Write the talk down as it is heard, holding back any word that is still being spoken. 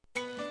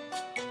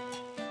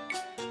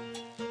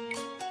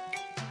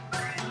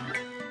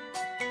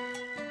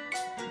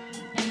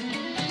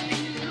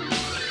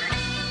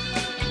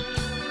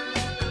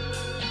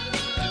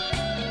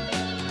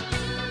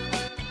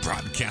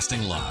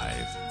Broadcasting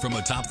live from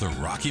atop the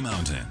Rocky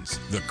Mountains,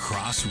 the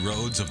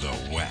crossroads of the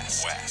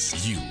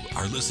West. You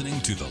are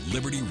listening to the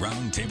Liberty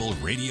Roundtable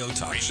Radio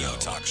Talk Show.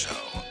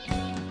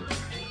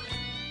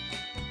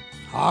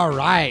 All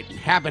right.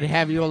 Happy to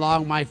have you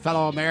along, my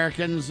fellow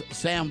Americans.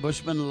 Sam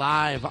Bushman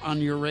live on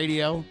your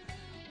radio.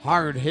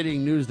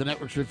 Hard-hitting news the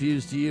networks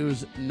refuse to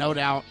use, no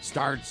doubt,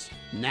 starts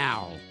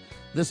now.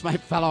 This, my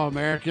fellow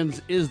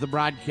Americans, is the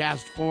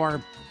broadcast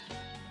for...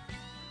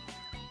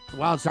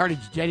 Well, it started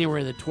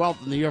January the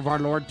 12th in the year of our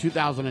Lord,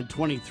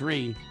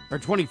 2023, or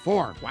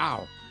 24.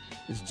 Wow.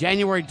 It's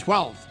January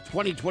 12th,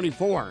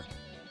 2024.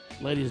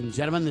 Ladies and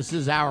gentlemen, this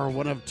is our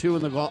one of two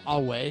in the goal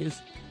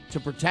always, to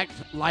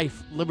protect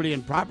life, liberty,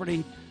 and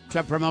property,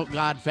 to promote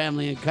God,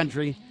 family, and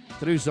country,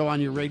 to do so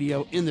on your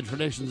radio in the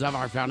traditions of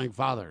our founding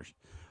fathers.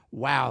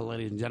 Wow,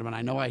 ladies and gentlemen,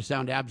 I know I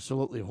sound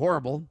absolutely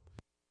horrible,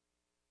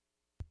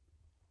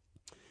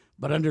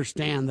 but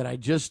understand that I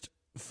just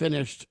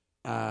finished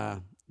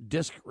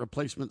disc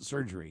replacement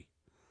surgery.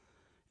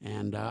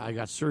 And I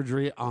got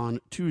surgery on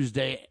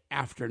Tuesday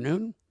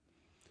afternoon.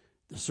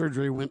 The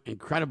surgery went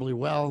incredibly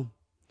well.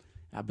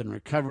 I've been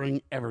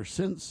recovering ever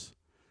since.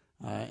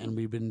 And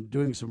we've been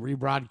doing some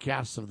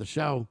rebroadcasts of the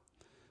show.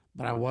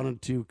 But I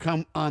wanted to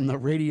come on the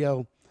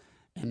radio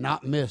and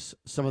not miss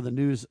some of the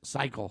news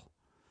cycle.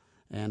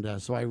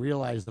 And so I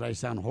realized that I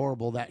sound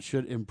horrible. That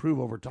should improve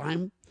over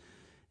time.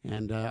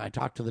 And I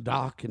talked to the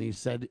doc, and he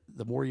said,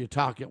 the more you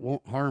talk, it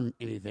won't harm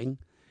anything.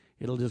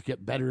 It'll just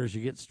get better as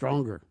you get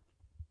stronger.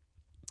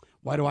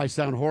 Why do I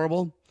sound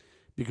horrible?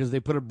 Because they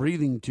put a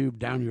breathing tube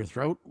down your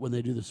throat when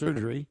they do the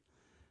surgery,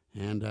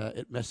 and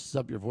it messes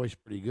up your voice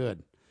pretty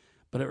good.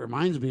 But it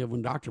reminds me of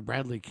when Dr.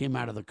 Bradley came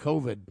out of the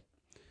COVID.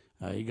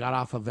 He got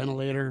off a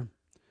ventilator.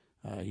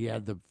 He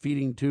had the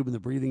feeding tube and the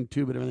breathing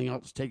tube and everything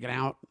else taken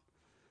out.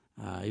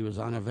 He was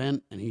on a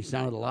vent, and he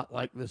sounded a lot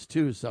like this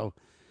too. So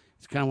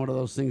it's kind of one of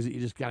those things that you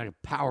just got to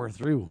power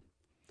through.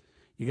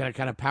 You got to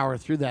kind of power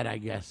through that, I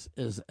guess,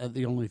 is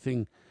the only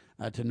thing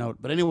to note.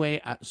 But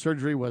anyway,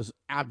 surgery was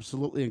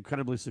absolutely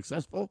incredibly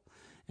successful,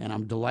 and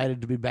I'm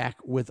delighted to be back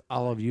with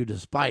all of you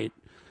despite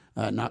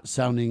not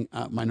sounding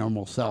my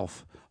normal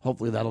self.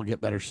 Hopefully that'll get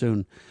better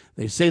soon.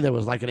 They say there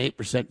was like an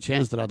 8%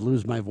 chance that I'd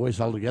lose my voice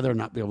altogether and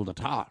not be able to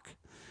talk.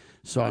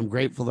 So I'm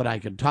grateful that I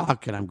can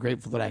talk, and I'm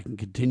grateful that I can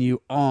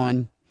continue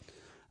on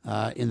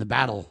in the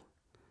battle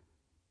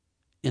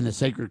in the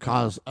sacred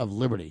cause of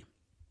liberty.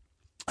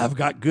 I've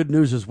got good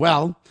news as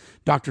well.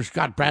 Dr.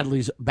 Scott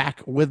Bradley's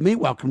back with me.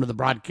 Welcome to the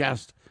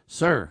broadcast,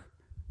 sir.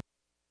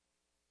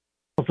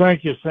 Well,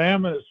 thank you,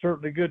 Sam. It's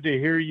certainly good to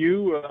hear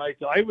you.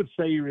 I would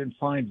say you're in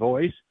fine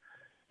voice.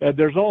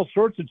 There's all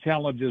sorts of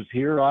challenges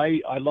here.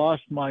 I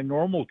lost my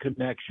normal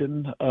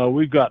connection.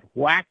 We've got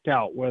whacked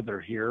out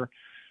weather here.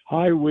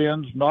 High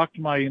winds knocked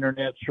my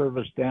internet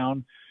service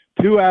down.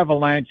 2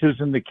 avalanches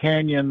in the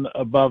canyon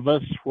above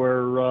us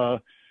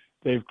where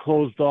they've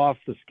closed off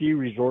the ski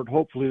resort.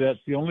 Hopefully that's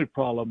the only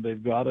problem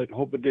they've got. I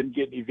hope it didn't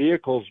get any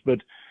vehicles,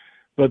 but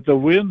the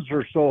winds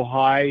are so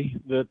high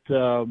that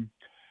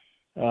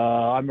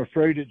I'm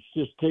afraid it's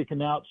just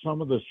taken out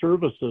some of the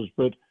services.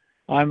 But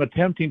I'm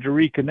attempting to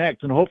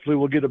reconnect, and hopefully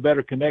we'll get a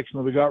better connection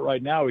than we got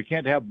right now. We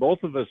can't have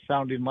both of us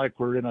sounding like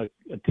we're in a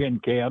tin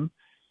can.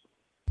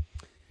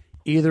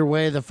 Either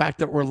way, the fact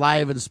that we're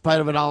live in spite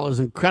of it all is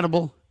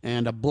incredible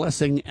and a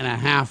blessing and a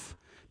half,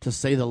 to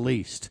say the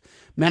least.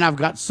 Man, I've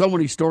got so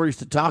many stories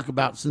to talk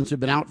about since we've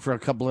been out for a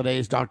couple of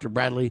days, Dr.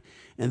 Bradley,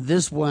 and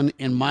this one,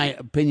 in my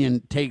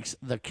opinion, takes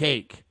the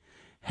cake.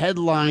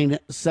 Headline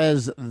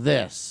says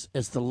this.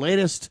 It's the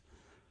latest,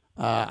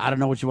 I don't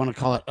know what you want to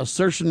call it,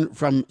 assertion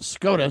from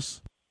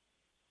SCOTUS.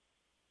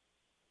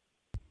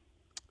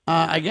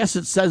 I guess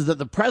it says that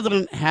the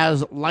president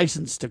has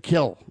license to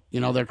kill.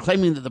 You know, they're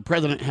claiming that the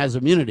president has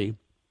immunity,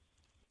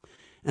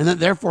 and that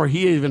therefore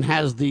he even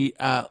has the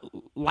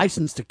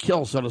license to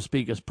kill, so to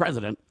speak, as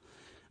president.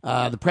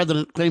 The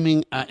president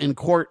claiming in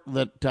court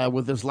that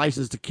with this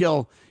license to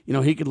kill, you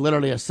know, he could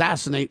literally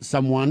assassinate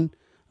someone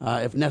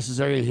if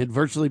necessary, and he'd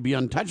virtually be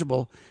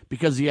untouchable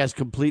because he has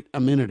complete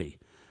immunity.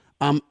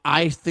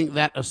 I think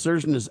that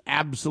assertion is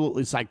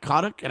absolutely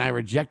psychotic, and I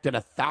reject it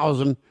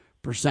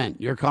 1,000%.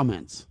 Your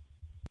comments?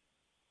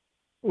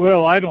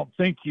 Well, I don't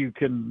think you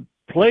can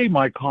play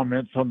my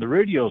comments on the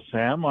radio,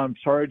 Sam. I'm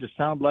sorry to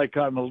sound like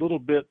I'm a little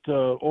bit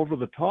over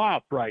the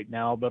top right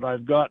now, but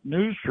I've got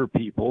news for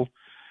people.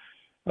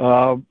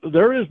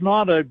 There is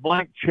not a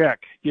blank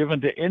check given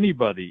to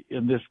anybody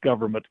in this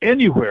government,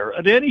 anywhere,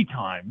 at any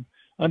time,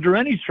 under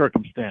any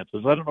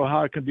circumstances. I don't know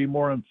how I can be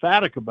more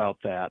emphatic about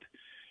that.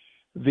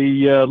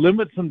 The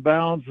limits and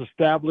bounds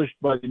established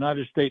by the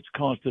United States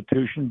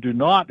Constitution do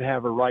not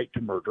have a right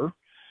to murder.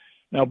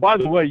 Now, by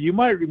the way, you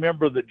might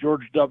remember that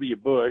George W.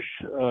 Bush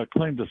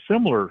claimed a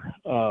similar,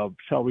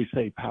 shall we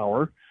say,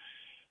 power.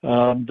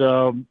 And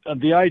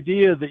the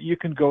idea that you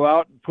can go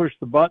out and push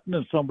the button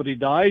and somebody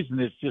dies and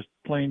it's just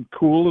plain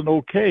cool and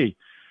okay.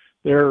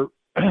 There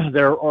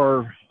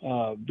are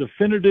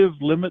definitive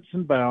limits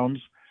and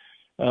bounds.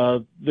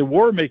 The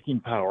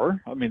war-making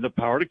power, I mean, the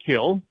power to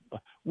kill,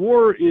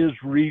 war is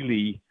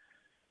really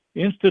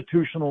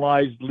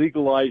institutionalized,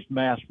 legalized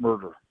mass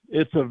murder.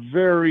 It's a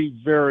very,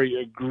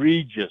 very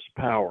egregious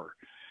power.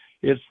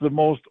 It's the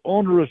most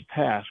onerous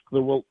task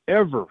that will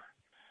ever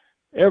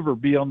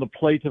be on the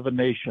plate of a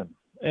nation.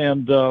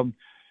 And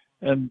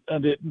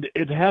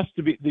it has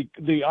to be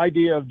the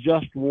idea of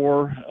just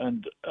war.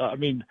 And I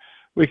mean,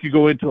 we could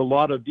go into a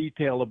lot of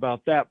detail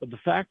about that, but the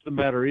fact of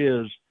the matter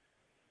is,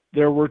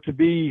 it was to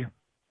be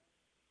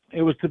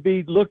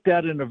looked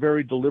at in a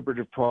very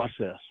deliberative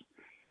process.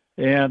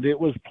 And it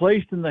was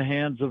placed in the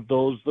hands of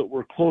those that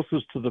were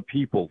closest to the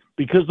people,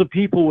 because the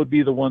people would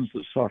be the ones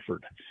that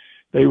suffered.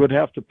 They would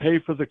have to pay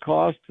for the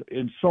cost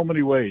in so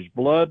many ways: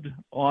 blood,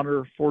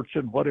 honor,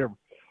 fortune, whatever.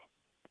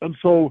 And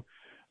so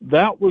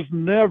that was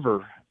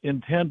never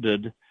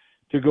intended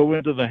to go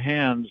into the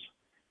hands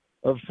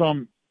of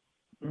some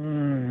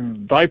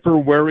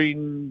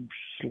diaper-wearing,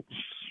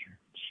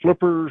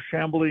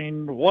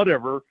 slipper-shambling,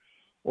 whatever,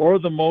 or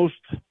the most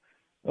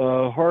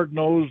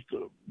hard-nosed,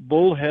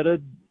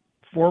 bull-headed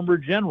former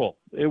general.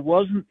 It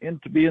wasn't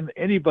to be in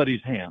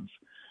anybody's hands.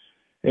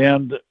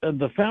 And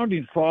the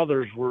founding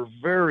fathers were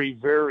very,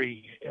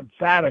 very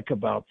emphatic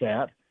about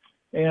that.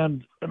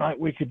 And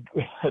we could,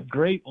 at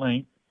great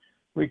length,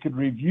 we could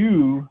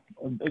review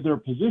their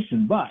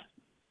position, but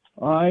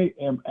I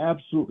am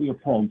absolutely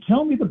appalled.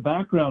 Tell me the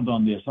background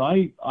on this.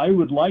 I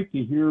would like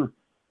to hear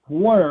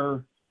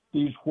where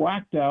these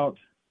whacked out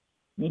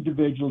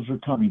individuals are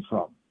coming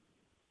from.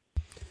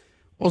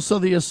 Well, so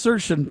the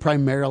assertion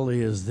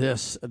primarily is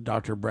this,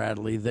 Dr.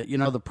 Bradley, that,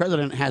 the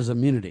president has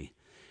immunity.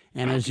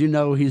 And as you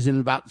know, he's in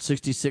about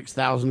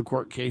 66,000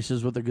 court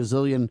cases with a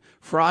gazillion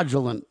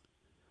fraudulent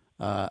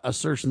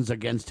assertions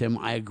against him.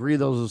 I agree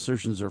those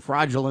assertions are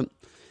fraudulent,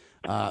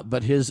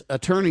 but his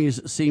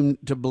attorneys seem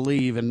to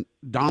believe, and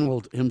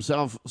Donald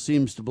himself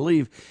seems to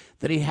believe,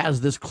 that he has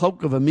this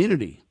cloak of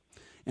immunity.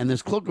 And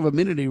this cloak of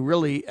immunity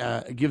really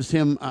gives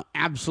him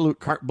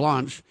absolute carte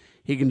blanche.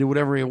 He can do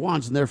whatever he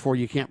wants, and therefore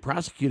you can't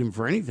prosecute him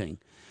for anything.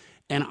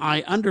 And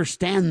I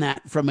understand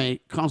that from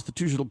a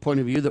constitutional point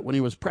of view, that when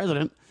he was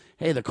president,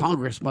 hey, the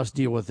Congress must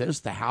deal with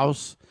this. The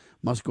House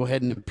must go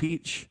ahead and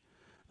impeach,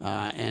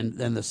 and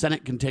then the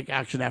Senate can take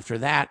action after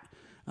that.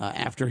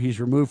 After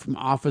he's removed from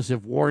office,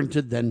 if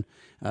warranted, then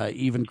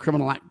even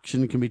criminal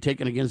action can be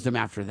taken against him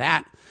after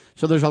that.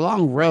 So there's a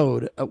long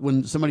road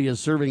when somebody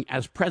is serving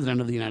as president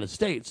of the United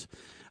States.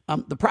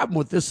 The problem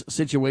with this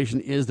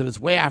situation is that it's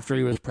way after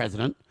he was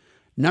president.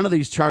 None of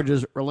these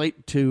charges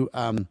relate to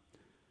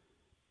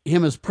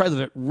him as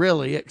president,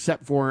 really,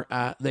 except for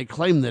they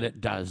claim that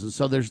it does. And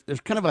so there's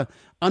kind of an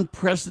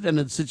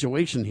unprecedented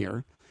situation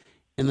here,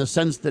 in the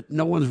sense that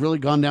no one's really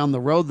gone down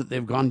the road that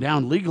they've gone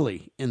down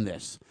legally in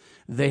this.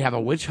 They have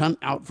a witch hunt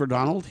out for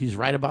Donald. He's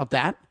right about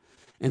that.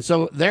 And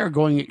so they're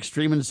going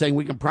extreme and saying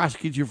we can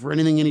prosecute you for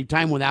anything,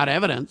 anytime, without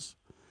evidence,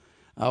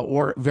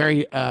 or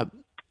very, I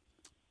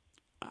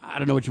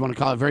don't know what you want to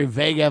call it, very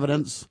vague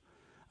evidence,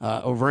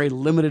 or very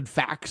limited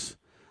facts.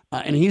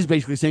 And he's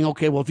basically saying,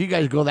 okay, well, if you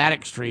guys go that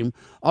extreme,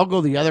 I'll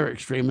go the other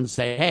extreme and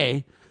say,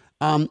 hey,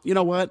 you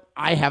know what?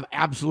 I have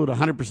absolute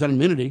 100%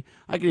 immunity.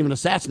 I can even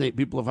assassinate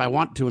people if I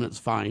want to, and it's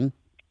fine.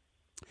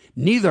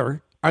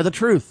 Neither are the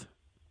truth.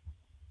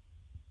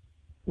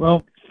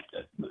 Well,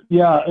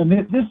 yeah, and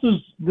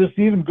this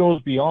even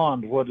goes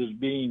beyond what is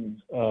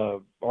being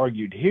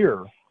argued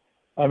here.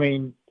 I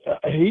mean,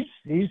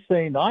 he's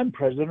saying I'm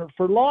president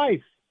for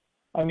life.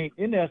 I mean,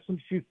 in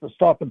essence, you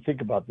stop and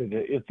think about it.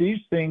 If these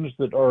things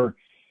that are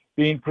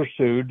being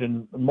pursued,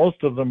 and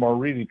most of them are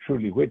really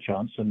truly witch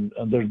hunts, and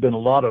there's been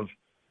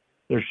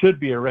there should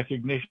be a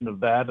recognition of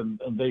that, and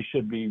they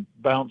should be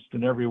bounced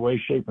in every way,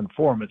 shape, and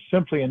form. It's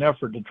simply an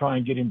effort to try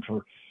and get him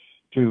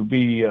to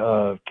be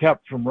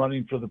kept from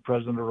running for the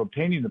president or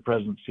obtaining the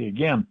presidency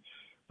again.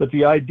 But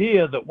the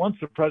idea that once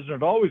a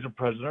president, always a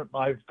president,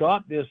 I've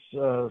got this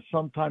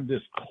sometimes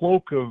this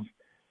cloak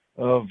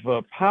of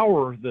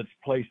power that's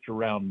placed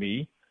around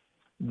me,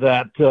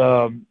 that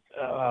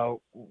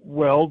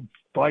well,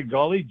 by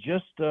golly,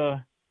 just hey,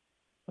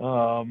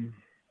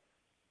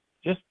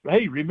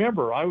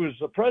 remember, I was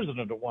a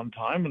president at one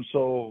time, and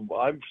so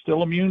I'm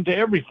still immune to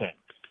everything.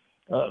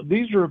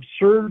 These are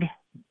absurd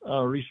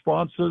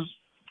responses.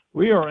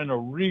 We are in a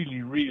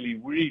really,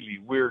 really, really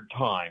weird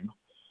time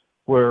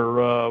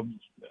where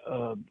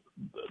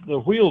the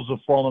wheels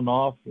have fallen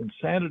off,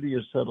 insanity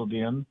has settled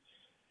in,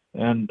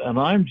 and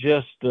I'm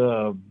just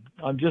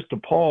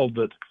appalled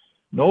that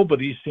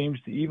nobody seems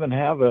to even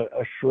have a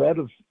shred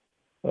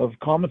of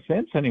common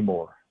sense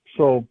anymore.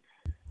 So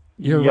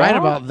you're right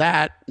about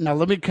that. Now,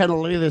 let me kind of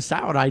lay this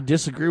out. I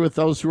disagree with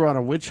those who are on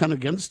a witch hunt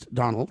against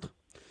Donald,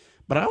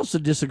 but I also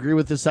disagree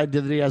with this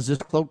idea that he has this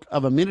cloak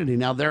of immunity.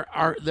 Now,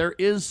 there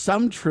is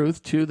some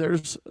truth to,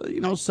 there's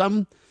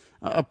some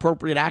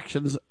appropriate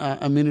actions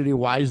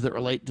immunity-wise that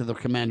relate to the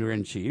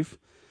commander-in-chief,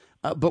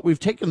 but we've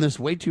taken this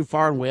way too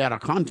far and way out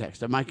of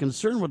context. And my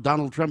concern with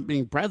Donald Trump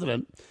being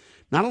president,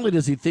 not only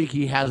does he think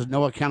he has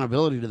no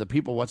accountability to the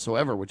people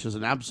whatsoever, which is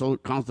an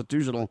absolute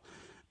constitutional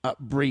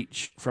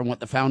breach from what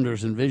the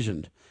founders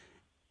envisioned.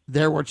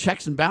 There were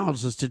checks and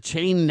balances to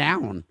chain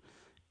down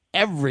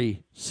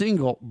every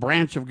single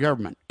branch of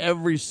government,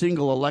 every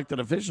single elected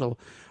official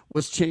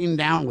was chained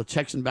down with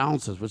checks and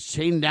balances, was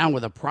chained down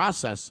with a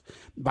process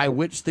by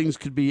which things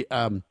could be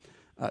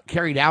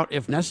carried out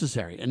if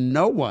necessary. And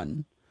no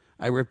one,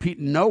 I repeat,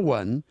 no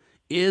one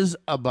is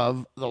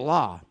above the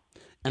law.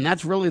 And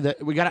that's really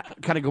we got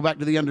to kind of go back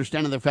to the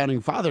understanding of the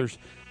Founding Fathers.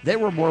 They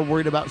were more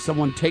worried about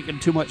someone taking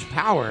too much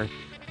power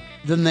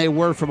than they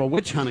were from a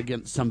witch hunt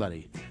against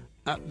somebody.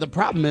 The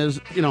problem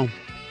is,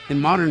 in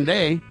modern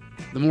day,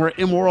 the more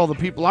immoral the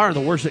people are,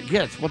 the worse it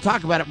gets. We'll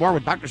talk about it more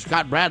with Dr.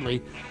 Scott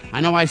Bradley.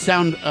 I know I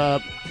sound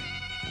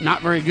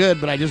not very good,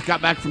 but I just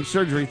got back from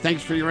surgery.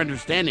 Thanks for your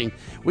understanding.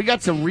 We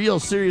got some real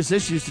serious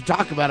issues to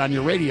talk about on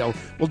your radio.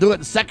 We'll do it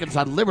in seconds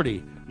on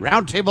Liberty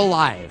Roundtable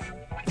Live.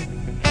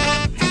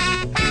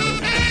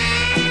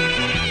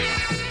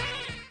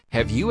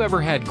 Have you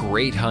ever had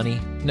great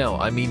honey? No,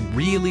 I mean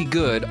really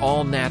good,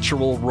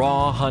 all-natural,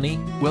 raw honey?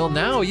 Well,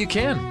 now you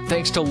can,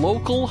 thanks to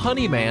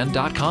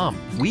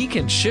LocalHoneyman.com. We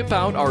can ship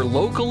out our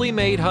locally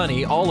made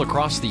honey all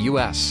across the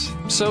U.S.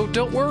 So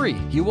don't worry,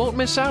 you won't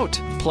miss out.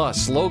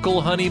 Plus,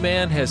 Local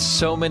Honeyman has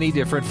so many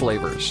different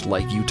flavors,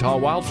 like Utah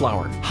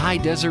Wildflower, High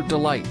Desert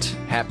Delight,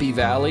 Happy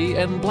Valley,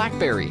 and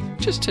Blackberry,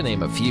 just to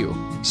name a few.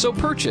 So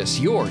purchase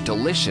your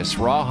delicious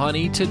raw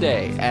honey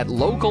today at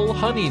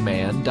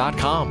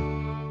LocalHoneyman.com.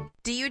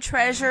 Do you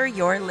treasure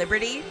your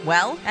liberty?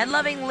 Well, at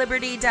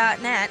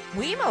lovingliberty.net,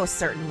 we most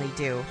certainly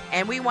do.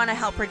 And we want to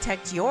help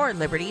protect your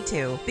liberty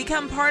too.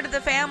 Become part of the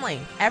family.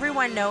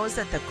 Everyone knows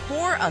that the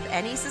core of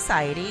any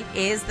society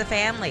is the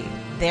family.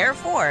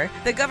 Therefore,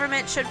 the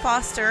government should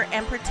foster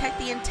and protect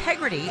the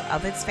integrity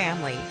of its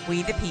family,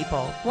 we the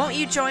people. Won't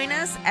you join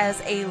us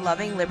as a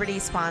Loving Liberty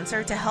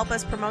sponsor to help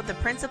us promote the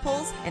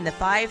principles in the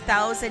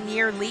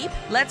 5,000-year leap?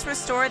 Let's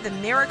restore the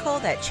miracle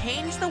that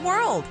changed the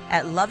world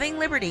at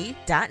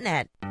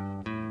lovingliberty.net.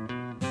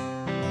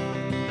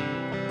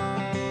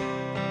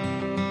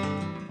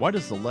 Why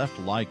does the left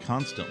lie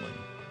constantly?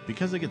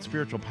 Because they get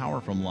spiritual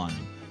power from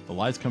lying. The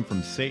lies come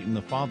from Satan,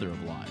 the father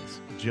of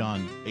lies.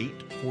 John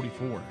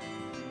 8:44.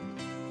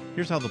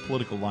 Here's how the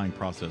political lying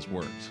process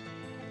works.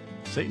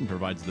 Satan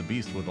provides the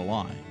beast with a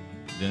lie.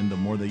 Then the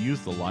more they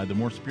use the lie, the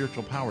more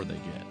spiritual power they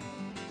get.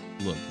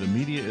 Look, the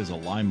media is a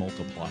lie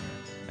multiplier,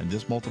 and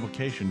this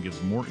multiplication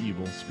gives more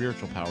evil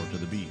spiritual power to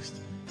the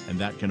beast, and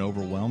that can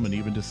overwhelm and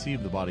even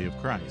deceive the body of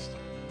Christ,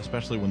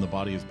 especially when the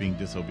body is being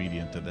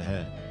disobedient to the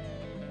head.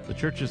 The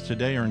churches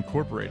today are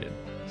incorporated,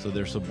 so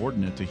they're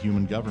subordinate to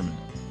human government.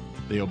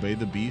 They obey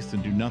the beast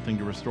and do nothing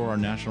to restore our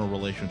national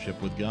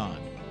relationship with God.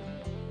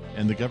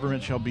 And the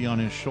government shall be on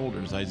his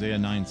shoulders, Isaiah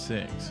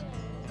 9:6.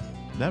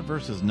 That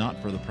verse is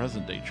not for the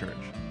present-day church.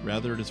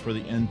 Rather, it is for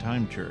the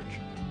end-time church,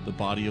 the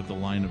body of the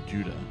line of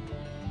Judah.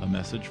 A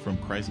message from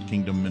Christ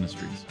Kingdom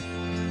Ministries.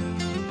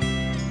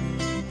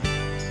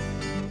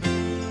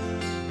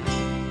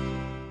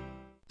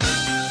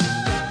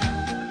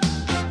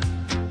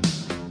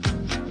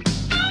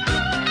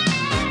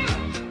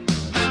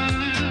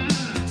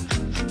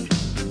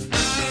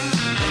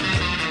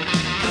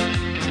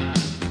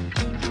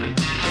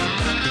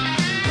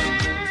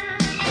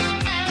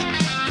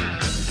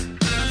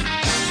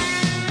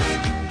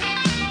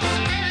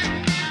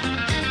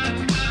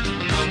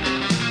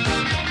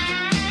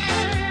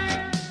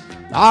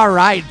 All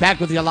right, back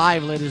with you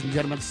live, ladies and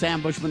gentlemen.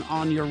 Sam Bushman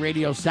on your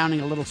radio,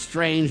 sounding a little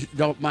strange.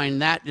 Don't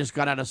mind that. Just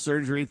got out of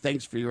surgery.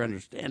 Thanks for your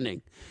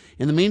understanding.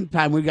 In the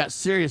meantime, we've got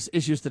serious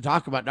issues to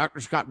talk about. Dr.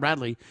 Scott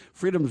Bradley,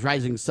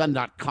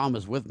 freedomsrisingsun.com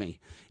is with me.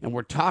 And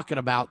we're talking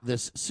about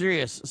this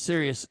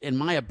serious, in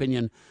my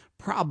opinion,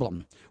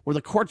 problem where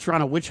the courts are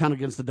on a witch hunt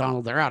against the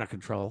Donald. They're out of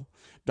control.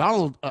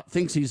 Donald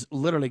thinks he's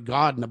literally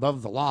God and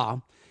above the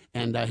law.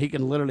 And he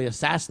can literally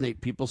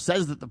assassinate people,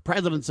 says that the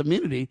president's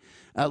immunity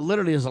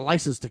literally is a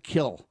license to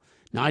kill.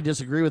 Now, I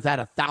disagree with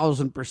that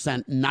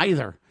 1,000%.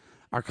 Neither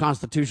are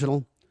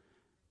constitutional.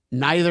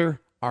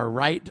 Neither are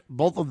right.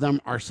 Both of them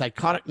are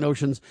psychotic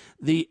notions.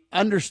 The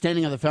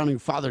understanding of the Founding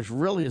Fathers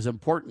really is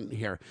important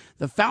here.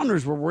 The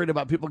founders were worried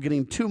about people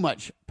getting too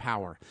much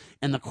power,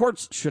 and the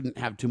courts shouldn't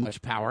have too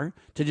much power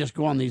to just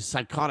go on these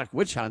psychotic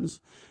witch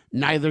hunts.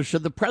 Neither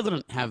should the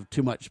president have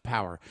too much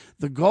power.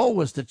 The goal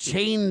was to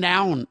chain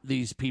down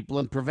these people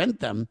and prevent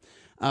them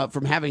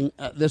from having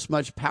this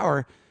much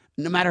power,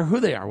 no matter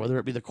who they are, whether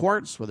it be the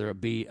courts, whether it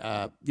be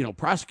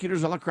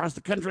prosecutors all across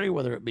the country,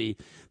 whether it be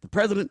the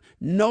president.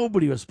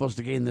 Nobody was supposed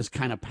to gain this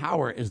kind of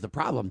power is the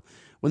problem.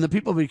 When the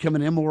people become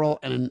an immoral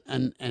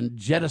and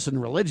jettison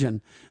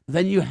religion,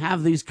 then you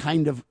have these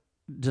kind of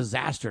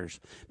disasters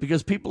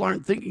because people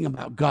aren't thinking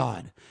about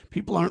God.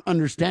 People aren't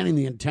understanding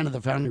the intent of the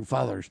Founding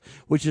Fathers,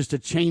 which is to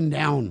chain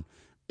down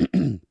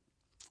and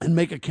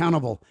make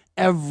accountable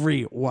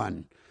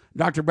everyone.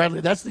 Dr.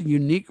 Bradley, that's the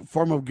unique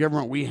form of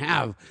government we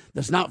have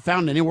that's not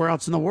found anywhere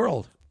else in the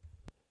world.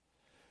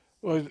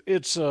 Well,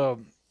 it's,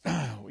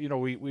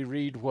 we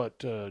read what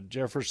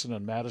Jefferson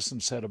and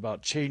Madison said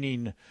about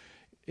chaining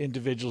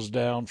individuals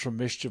down from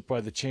mischief by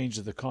the change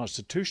of the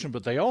Constitution,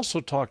 but they also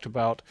talked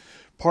about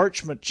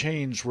parchment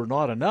chains were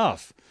not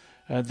enough,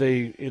 and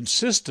they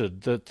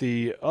insisted that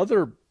the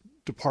other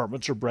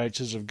departments or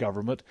branches of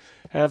government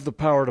have the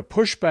power to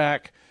push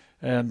back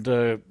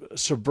and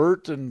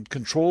subvert and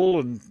control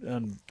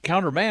and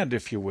countermand,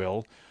 if you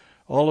will,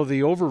 all of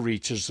the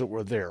overreaches that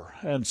were there.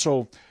 And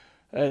so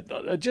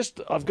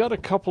I've got a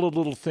couple of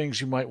little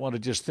things you might want to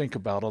just think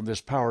about on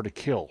this power to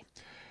kill.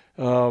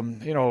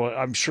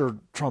 I'm sure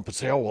Trump would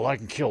say, oh, well, I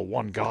can kill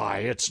one guy.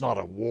 It's not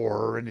a war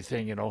or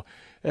anything,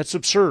 That's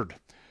absurd.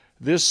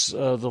 This,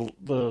 a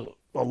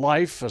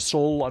life, a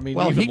soul, well,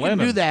 even he can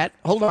Lenin. do that.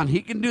 Hold on.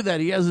 He can do that.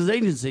 He has his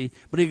agency,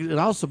 but he can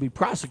also be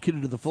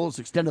prosecuted to the fullest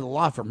extent of the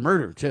law for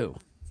murder, too.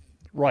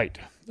 Right.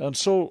 And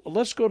so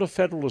let's go to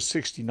Federalist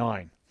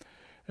 69.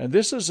 And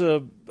this is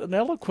an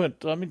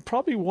eloquent,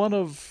 probably one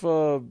of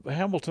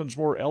Hamilton's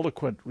more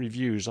eloquent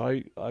reviews.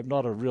 I'm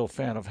not a real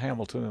fan of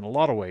Hamilton in a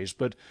lot of ways,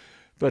 but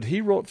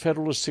he wrote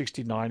Federalist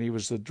 69. He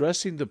was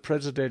addressing the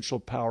presidential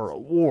power at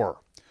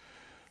war.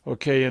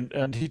 Okay,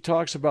 and he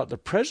talks about the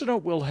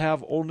president will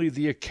have only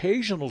the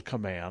occasional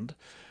command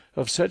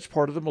of such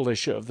part of the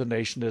militia of the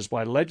nation as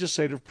by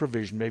legislative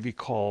provision may be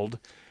called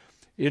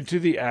into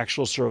the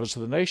actual service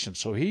of the nation.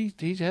 So he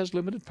has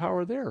limited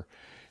power there.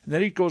 And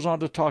then he goes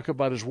on to talk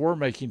about his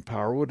war-making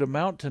power would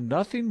amount to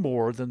nothing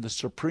more than the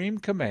supreme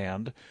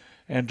command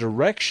and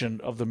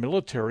direction of the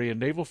military and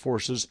naval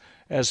forces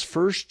as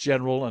first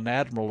general and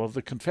admiral of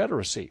the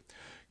Confederacy.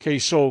 Okay,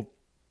 so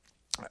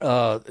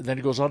then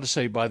he goes on to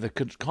say, by the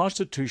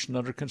Constitution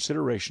under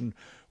consideration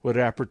would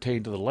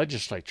appertain to the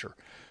legislature.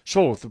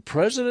 So the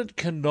president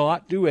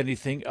cannot do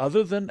anything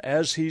other than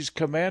as he's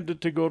commanded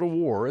to go to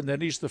war, and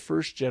then he's the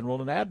first general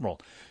and admiral.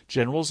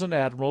 Generals and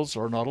admirals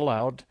are not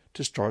allowed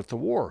to start the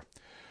war.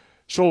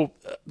 So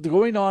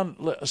going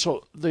on,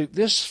 so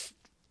this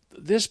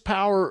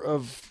power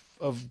of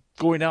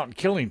going out and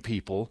killing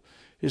people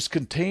is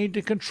contained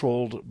and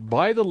controlled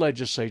by the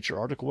legislature,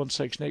 Article 1,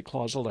 Section 8,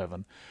 Clause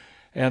 11,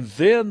 and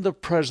then the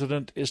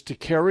president is to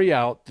carry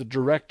out the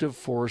directive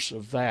force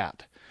of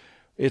that.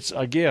 It's,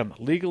 again,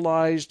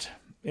 legalized,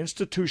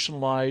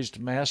 institutionalized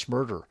mass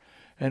murder,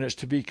 and it's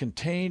to be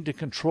contained and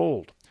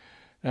controlled.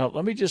 Now,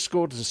 let me just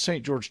go to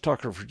St. George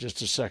Tucker for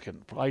just a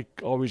second. I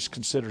always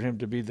consider him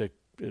to be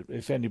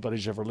if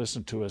anybody's ever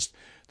listened to us,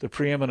 the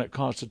preeminent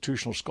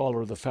constitutional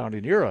scholar of the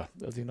founding era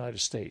of the United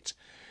States.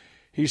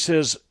 He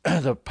says,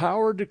 the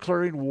power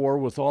declaring war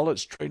with all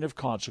its train of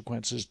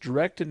consequences,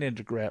 direct and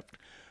indirect,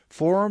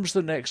 forms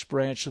the next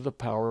branch of the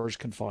powers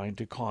confined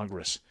to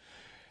Congress.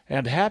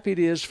 And happy it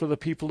is for the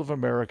people of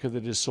America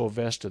that is so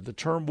vested. The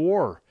term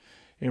war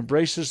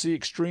embraces the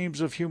extremes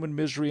of human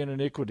misery and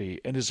iniquity,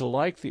 and is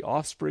alike the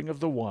offspring of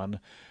the one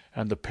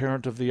and the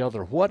parent of the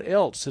other. What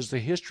else is the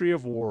history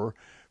of war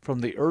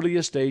from the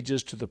earliest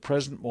ages to the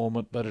present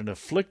moment but an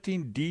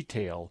afflicting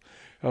detail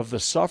of the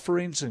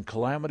sufferings and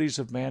calamities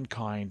of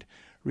mankind,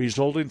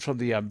 resulting from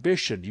the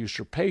ambition,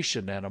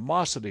 usurpation,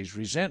 animosities,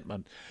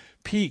 resentment,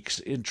 piques,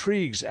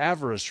 intrigues,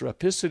 avarice,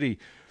 rapacity,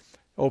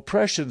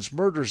 oppressions,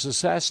 murders,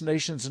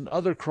 assassinations, and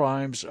other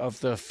crimes of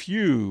the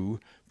few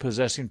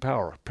possessing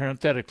power.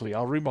 Parenthetically,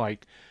 I'll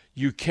remark,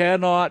 you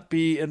cannot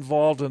be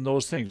involved in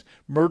those things.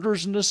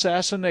 Murders and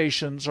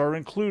assassinations are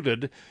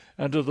included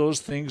under those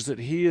things that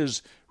he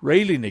is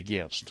railing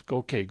against.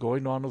 Okay,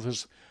 going on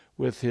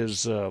with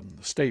his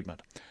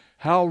statement.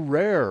 How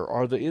rare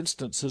are the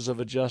instances of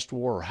a just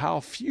war.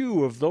 How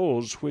few of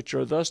those which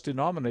are thus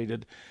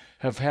denominated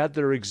have had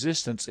their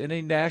existence in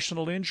a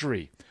national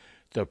injury.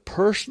 The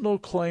personal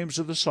claims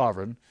of the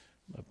sovereign,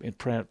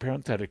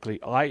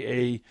 parenthetically,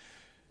 i.a.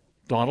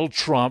 Donald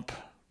Trump,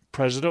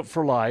 President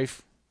for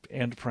life,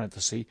 end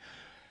parenthesis,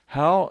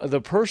 how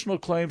the personal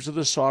claims of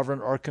the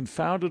sovereign are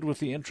confounded with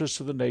the interests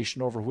of the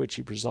nation over which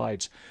he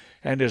presides,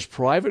 and his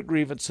private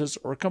grievances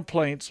or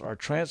complaints are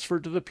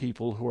transferred to the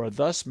people, who are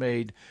thus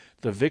made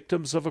the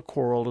victims of a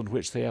quarrel in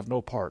which they have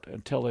no part,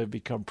 until they have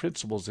become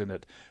principals in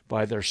it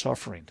by their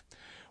suffering.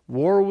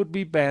 War would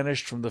be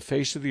banished from the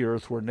face of the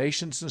earth, were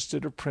nations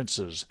instead of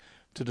princes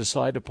to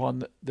decide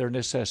upon their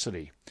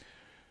necessity.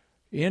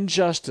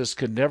 Injustice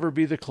can never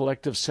be the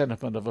collective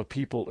sentiment of a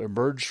people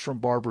emerged from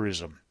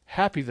barbarism.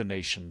 Happy the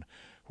nation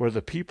where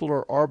the people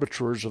are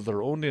arbiters of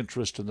their own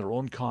interest and their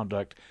own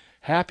conduct.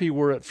 Happy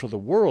were it for the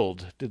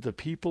world did the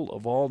people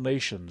of all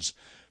nations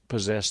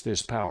possess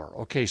this power.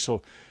 Okay,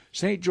 so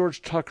St.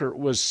 George Tucker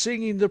was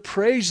singing the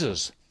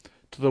praises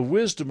to the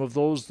wisdom of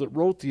those that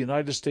wrote the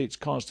United States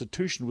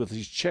Constitution with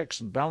these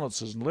checks and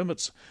balances and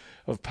limits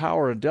of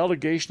power and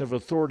delegation of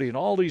authority and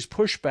all these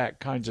pushback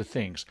kinds of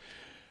things.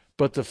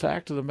 But the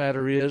fact of the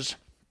matter is,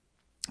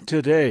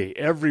 today,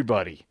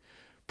 everybody,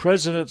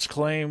 presidents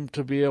claim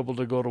to be able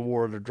to go to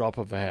war at a drop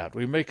of a hat.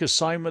 We make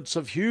assignments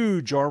of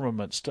huge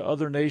armaments to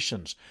other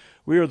nations.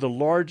 We are the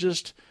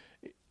largest,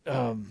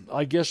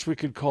 I guess we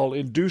could call,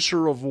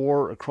 inducer of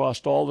war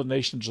across all the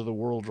nations of the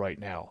world right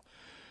now.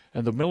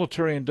 And the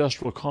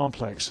military-industrial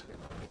complex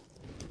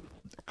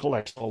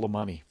collects all the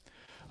money.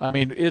 I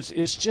mean,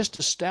 it's just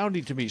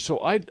astounding to me.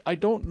 So I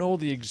don't know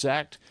the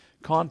exact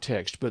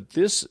context, but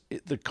the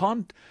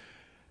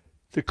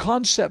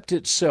concept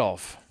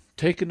itself,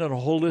 taken in a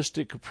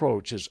holistic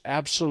approach, is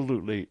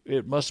absolutely,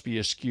 it must be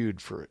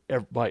eschewed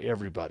by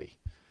everybody.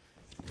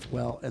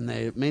 Well, and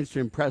the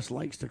mainstream press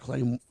likes to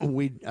claim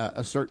we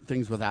assert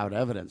things without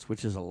evidence,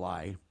 which is a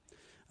lie.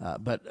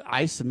 But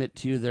I submit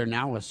to you, they're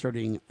now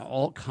asserting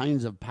all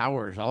kinds of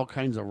powers, all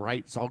kinds of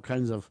rights, all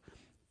kinds of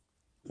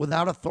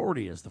without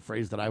authority is the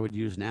phrase that I would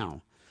use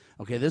now.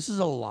 Okay, this is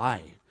a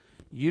lie.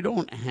 You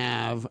don't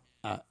have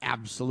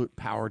absolute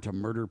power to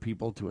murder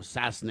people, to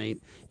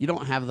assassinate. You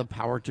don't have the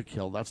power to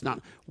kill. That's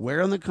not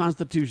where in the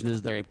Constitution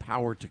is there a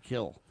power to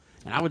kill.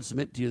 And I would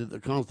submit to you that the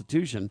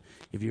Constitution,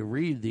 if you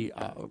read the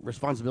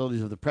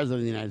responsibilities of the President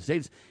of the United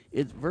States,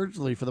 it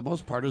virtually, for the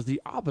most part, is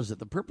the opposite.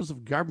 The purpose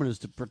of government is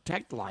to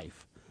protect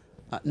life,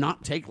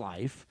 not take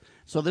life.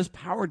 So this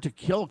power to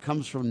kill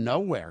comes from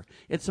nowhere.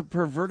 It's a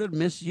perverted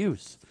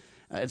misuse.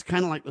 It's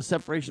kind of like the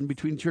separation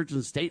between church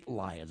and state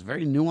lie. It's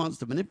very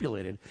nuanced and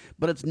manipulated,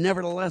 but it's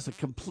nevertheless a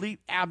complete,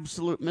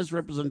 absolute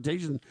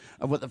misrepresentation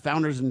of what the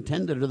founders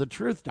intended or the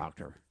truth,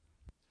 Doctor.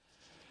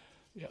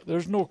 Yeah,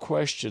 there's no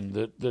question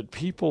that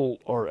people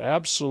are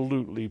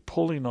absolutely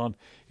pulling on.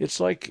 It's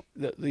like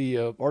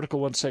the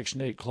Article 1,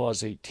 Section 8,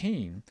 Clause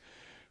 18,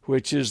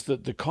 which is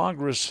that the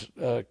Congress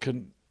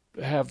can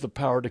have the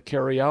power to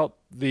carry out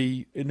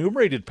the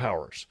enumerated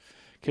powers.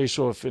 Okay,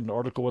 so if in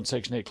Article 1,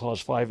 Section 8,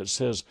 Clause 5, it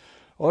says,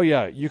 oh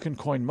yeah, you can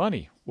coin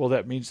money. Well,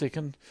 that means they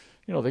can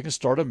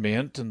start a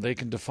mint, and they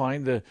can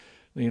define the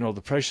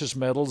precious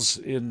metals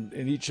in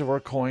each of our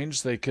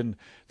coins. They can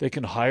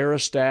hire a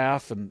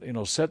staff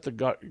and set the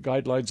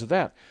guidelines of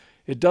that.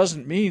 It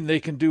doesn't mean they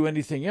can do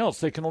anything else.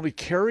 They can only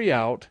carry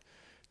out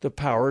the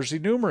powers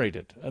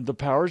enumerated, and the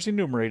powers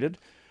enumerated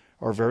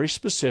are very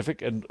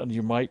specific. And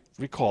you might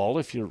recall,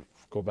 if you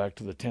go back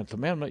to the 10th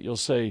Amendment, you'll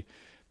say,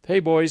 "Hey,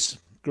 boys,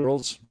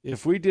 girls,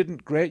 if we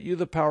didn't grant you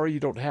the power,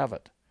 you don't have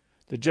it."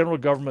 The general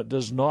government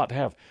does not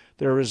have.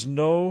 There is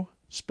no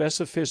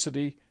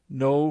specificity,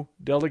 no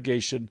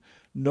delegation,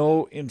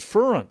 no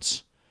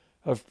inference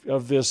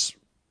of this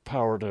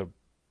power to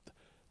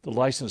the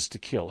license to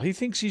kill. He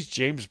thinks he's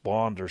James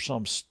Bond or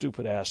some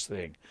stupid ass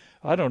thing.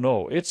 I don't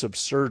know. It's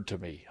absurd to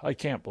me. I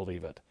can't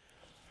believe it.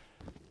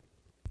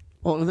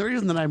 Well, and the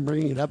reason that I'm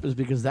bringing it up is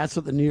because that's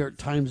what the New York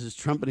Times is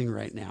trumpeting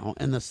right now.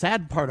 And the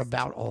sad part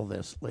about all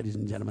this, ladies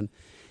and gentlemen,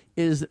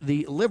 is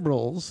the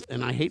liberals,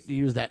 and I hate to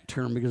use that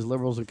term because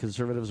liberals and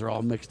conservatives are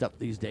all mixed up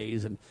these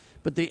days,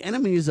 but the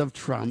enemies of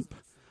Trump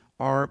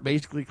are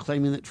basically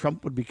claiming that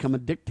Trump would become a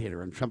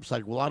dictator. And Trump's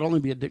like, well, I'd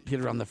only be a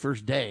dictator on the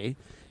first day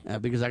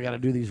because I got to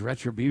do these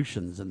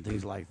retributions and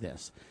things like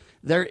this.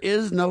 There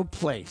is no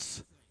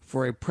place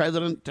for a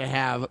president to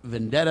have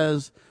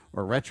vendettas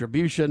or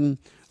retribution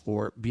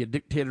or be a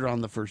dictator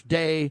on the first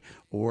day,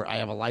 or I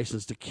have a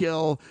license to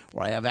kill,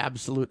 or I have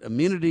absolute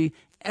immunity.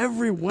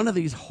 Every one of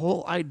these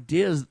whole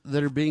ideas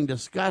that are being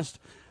discussed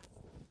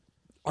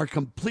are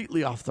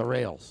completely off the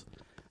rails.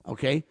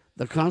 Okay?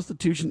 The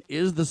Constitution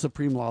is the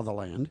supreme law of the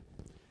land.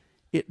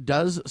 It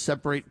does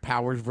separate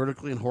powers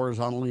vertically and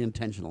horizontally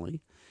intentionally.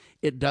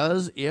 It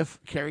does, if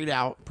carried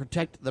out,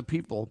 protect the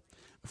people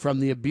from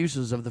the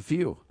abuses of the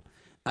few.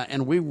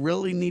 And we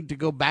really need to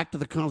go back to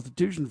the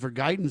Constitution for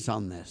guidance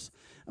on this.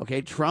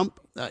 Okay,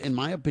 Trump, in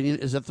my opinion,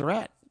 is a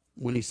threat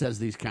when he says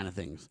these kind of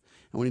things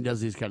and when he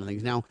does these kind of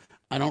things. Now,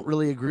 I don't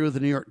really agree with the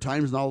New York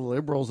Times and all the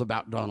liberals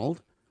about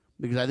Donald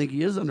because I think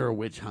he is under a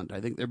witch hunt.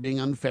 I think they're being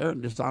unfair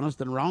and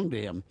dishonest and wrong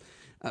to him.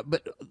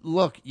 But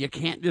look, you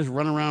can't just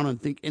run around and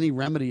think any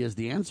remedy is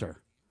the answer.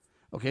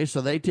 Okay,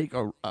 so they take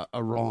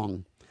a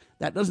wrong.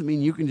 That doesn't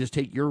mean you can just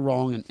take your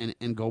wrong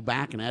and go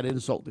back and add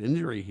insult to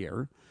injury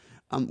here.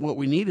 What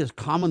we need is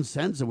common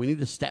sense, and we need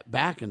to step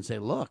back and say,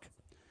 look,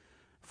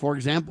 for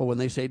example, when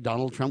they say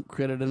Donald Trump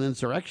created an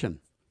insurrection,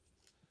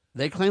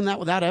 they claim that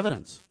without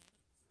evidence.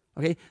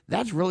 Okay,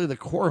 that's really the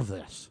core of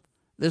this.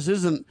 This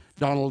isn't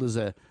Donald is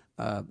a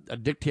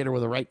dictator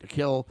with a right to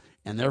kill,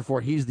 and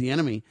therefore he's the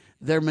enemy.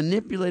 They're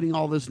manipulating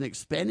all this and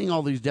expanding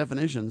all these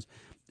definitions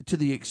to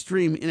the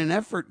extreme in an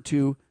effort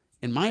to,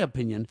 in my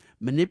opinion,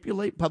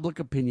 manipulate public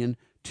opinion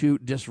to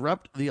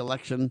disrupt the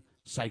election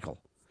cycle.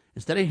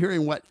 Instead of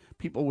hearing what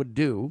people would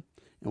do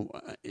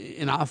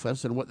in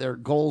office and what their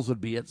goals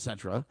would be,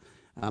 etc.,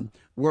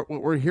 what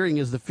we're hearing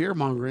is the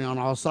fear-mongering on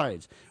all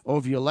sides. Oh,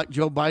 if you elect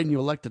Joe Biden, you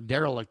elect a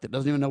derelict that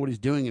doesn't even know what he's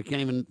doing and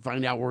can't even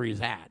find out where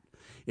he's at.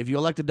 If you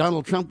elect a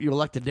Donald Trump, you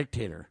elect a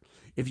dictator.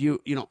 If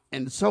you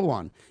and so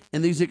on.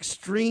 And these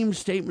extreme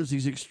statements,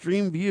 these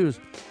extreme views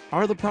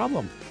are the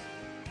problem.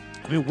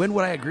 I mean, when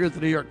would I agree with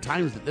the New York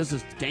Times that this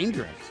is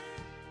dangerous?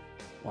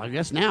 Well, I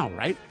guess now,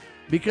 right?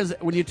 Because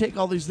when you take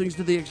all these things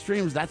to the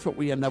extremes, that's what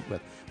we end up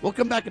with. We'll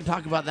come back and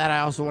talk about that. I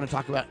also want to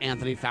talk about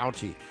Anthony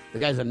Fauci. The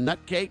guy's a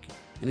nutcake,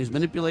 and he's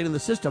manipulating the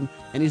system,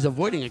 and he's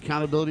avoiding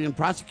accountability and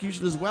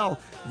prosecution as well,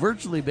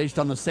 virtually based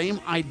on the same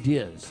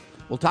ideas.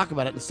 We'll talk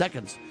about it in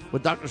seconds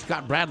with Dr.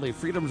 Scott Bradley,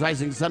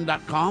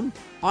 freedomsrisingsun.com,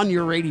 on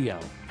your radio.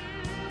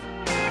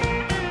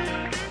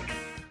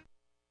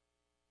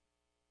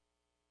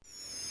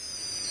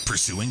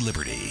 Pursuing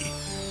liberty,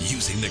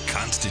 using the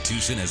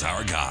Constitution as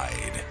our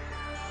guide.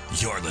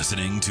 You're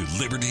listening to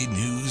Liberty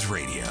News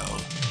Radio.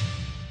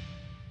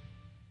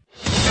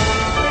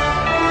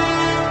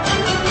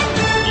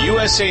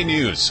 USA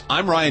News,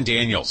 I'm Ryan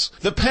Daniels.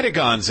 The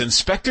Pentagon's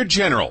Inspector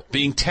General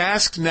being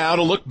tasked now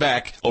to look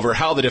back over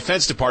how the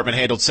Defense Department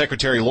handled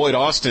Secretary Lloyd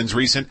Austin's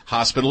recent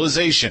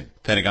hospitalization.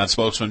 Pentagon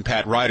spokesman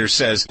Pat Ryder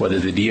says whether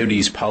the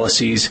DoD's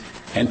policies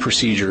and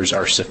procedures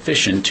are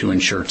sufficient to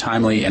ensure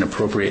timely and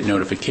appropriate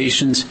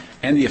notifications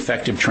and the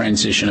effective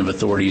transition of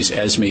authorities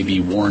as may be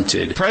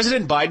warranted.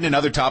 President Biden and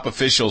other top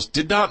officials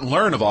did not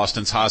learn of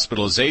Austin's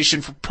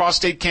hospitalization for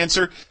prostate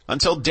cancer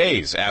until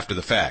days after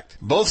the fact.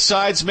 Both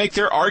sides make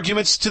their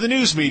arguments to the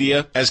news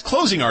media as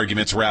closing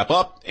arguments wrap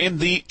up in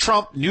the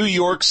Trump New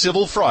York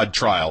civil fraud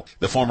trial.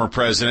 The former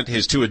president,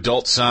 his 2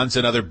 adult sons,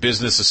 and other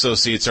business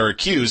associates are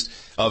accused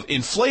of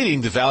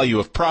inflating the value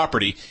of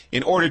property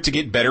in order to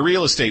get better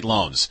real estate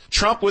loans.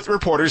 Trump with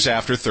reporters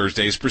after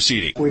Thursday's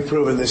proceeding. We've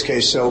proven this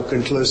case so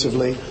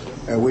conclusively.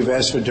 We've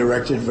asked for a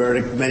directed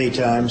verdict many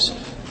times.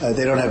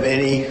 They don't have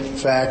any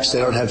facts. They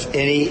don't have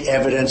any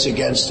evidence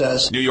against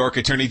us. New York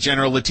Attorney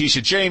General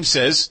Letitia James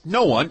says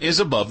no one is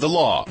above the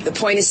law. The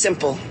point is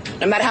simple.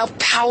 No matter how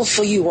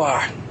powerful you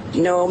are,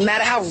 no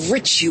matter how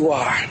rich you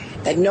are,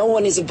 that no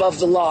one is above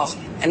the law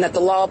and that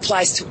the law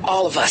applies to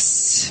all of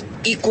us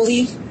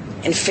equally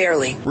and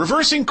fairly.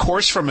 Reversing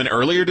course from an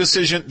earlier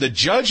decision, the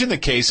judge in the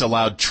case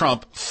allowed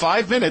Trump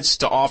 5 minutes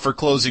to offer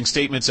closing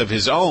statements of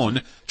his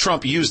own.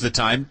 Trump used the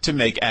time to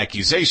make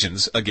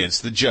accusations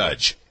against the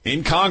judge.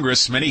 In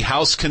Congress, many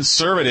House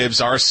conservatives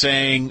are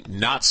saying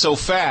not so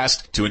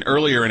fast to an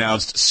earlier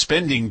announced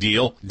spending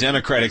deal.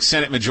 Democratic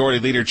Senate Majority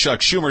Leader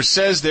Chuck Schumer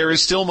says there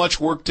is still much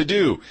work to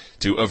do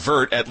to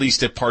avert at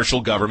least a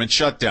partial government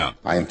shutdown.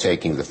 I am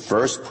taking the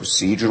first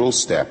procedural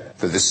step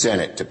for the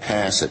Senate to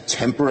pass a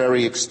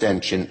temporary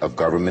extension of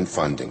government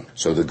funding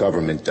so the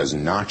government does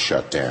not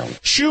shut down.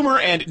 Schumer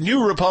and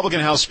new Republican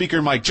House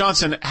Speaker Mike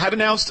Johnson had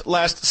announced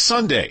last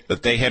Sunday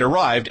that they had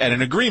arrived at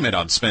an agreement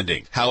on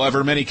spending.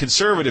 However, many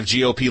conservative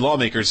GOP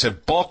lawmakers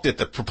have balked at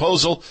the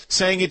proposal,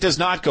 saying it does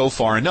not go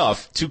far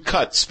enough to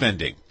cut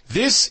spending.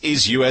 This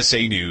is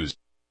USA News.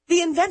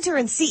 The inventor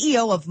and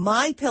CEO of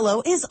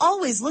MyPillow is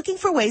always looking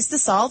for ways to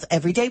solve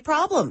everyday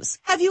problems.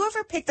 Have you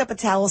ever picked up a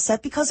towel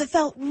set because it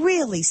felt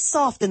really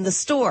soft in the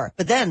store,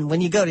 but then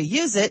when you go to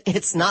use it,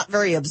 it's not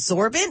very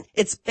absorbent?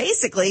 It's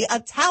basically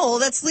a towel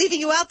that's leaving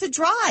you out to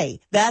dry.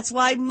 That's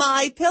why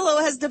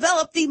MyPillow has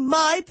developed the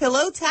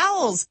MyPillow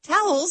towels.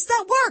 Towels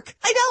that work.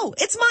 I know,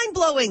 it's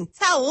mind-blowing.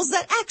 Towels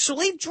that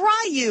actually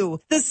dry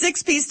you. The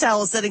 6-piece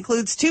towel set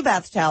includes 2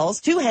 bath towels,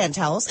 2 hand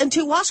towels, and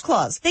 2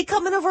 washcloths. They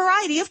come in a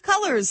variety of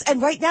colors,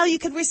 and right now you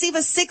can receive a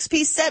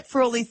 6-piece set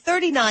for only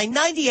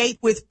 $39.98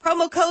 with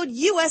promo code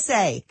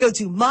USA. Go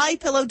to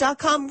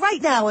MyPillow.com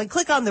right now and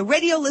click on the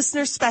radio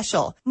listener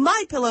special.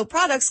 MyPillow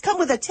products come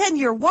with a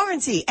 10-year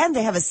warranty and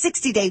they have a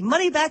 60-day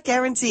money-back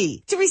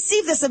guarantee. To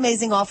receive this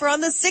amazing offer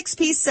on the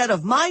 6-piece set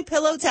of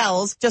MyPillow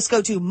towels, just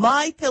go to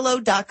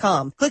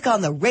MyPillow.com. Click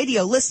on the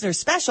radio listener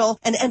special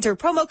and enter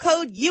promo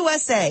code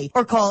USA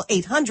or call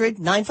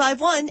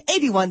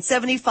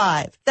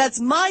 800-951-8175.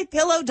 That's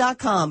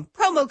MyPillow.com.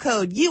 Promo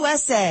code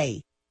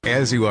USA.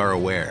 As you are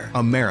aware,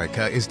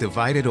 America is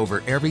divided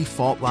over every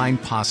fault line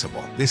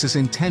possible. This is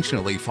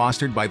intentionally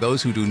fostered by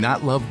those who do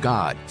not love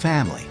God,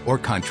 family, or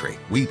country.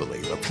 We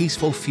believe a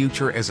peaceful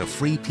future as a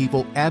free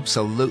people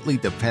absolutely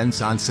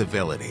depends on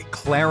civility.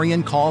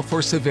 Clarion Call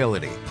for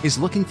Civility is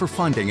looking for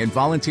funding and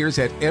volunteers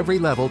at every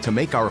level to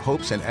make our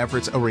hopes and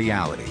efforts a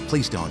reality.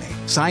 Please donate,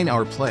 sign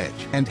our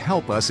pledge, and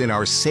help us in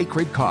our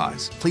sacred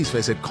cause. Please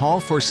visit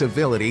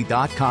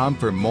callforcivility.com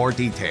for more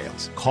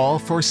details.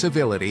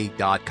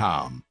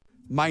 Callforcivility.com.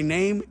 My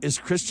name is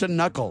Christian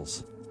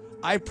Knuckles.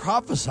 I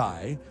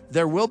prophesy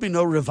there will be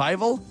no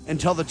revival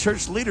until the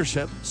church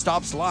leadership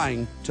stops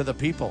lying to the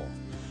people.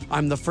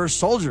 I'm the first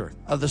soldier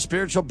of the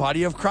spiritual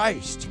body of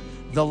Christ,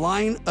 the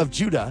Lion of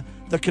Judah,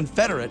 the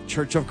Confederate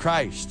Church of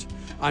Christ.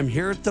 I'm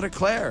here to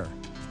declare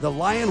the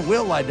lion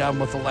will lie down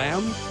with the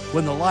lamb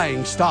when the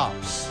lying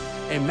stops.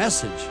 A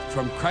message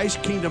from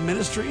Christ Kingdom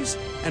Ministries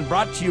and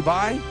brought to you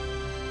by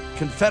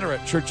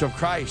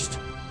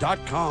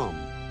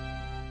ConfederateChurchofChrist.com.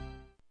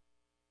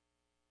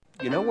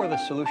 You know where the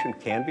solution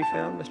can be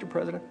found, Mr.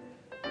 President?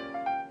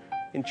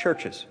 In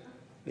churches,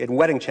 in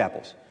wedding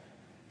chapels,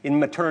 in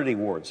maternity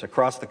wards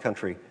across the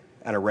country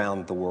and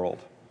around the world.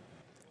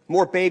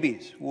 More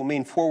babies will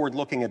mean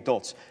forward-looking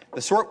adults,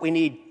 the sort we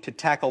need to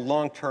tackle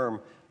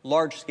long-term,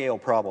 large-scale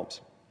problems.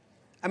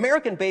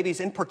 American babies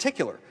in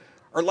particular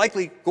are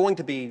likely going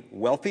to be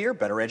wealthier,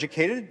 better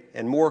educated,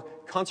 and more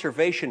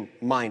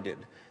conservation-minded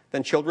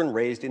than children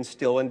raised in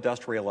still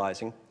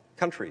industrializing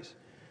countries.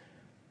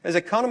 As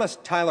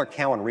economist Tyler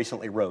Cowen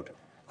recently wrote,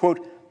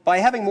 quote, "By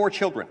having more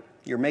children,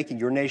 you're making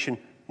your nation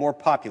more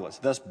populous,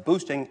 thus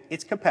boosting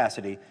its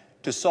capacity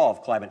to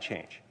solve climate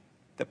change.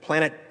 The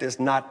planet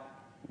does not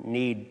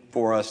need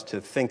for us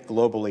to think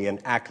globally and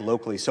act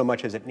locally so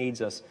much as it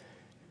needs us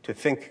to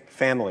think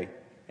family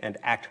and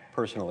act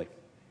personally.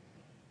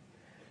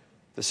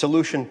 The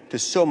solution to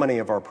so many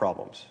of our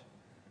problems,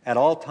 at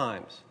all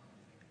times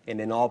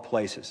and in all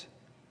places,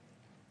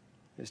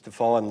 is to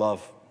fall in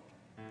love,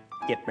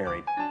 get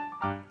married,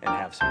 and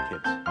have some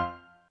kids." All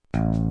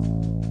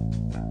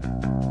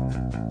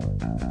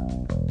right,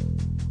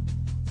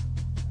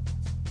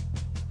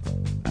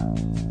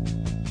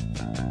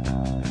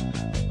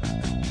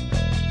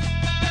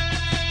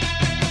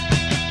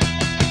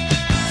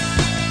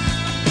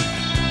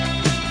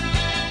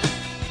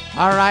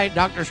 All right,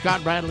 Dr.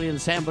 Scott Bradley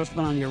and Sam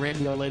Bushman on your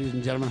radio, ladies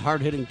and gentlemen.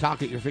 Hard-hitting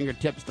talk at your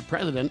fingertips. The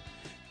president,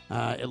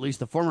 at least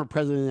the former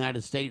president of the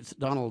United States,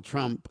 Donald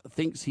Trump,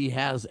 thinks he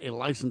has a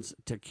license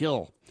to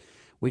kill.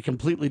 We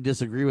completely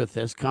disagree with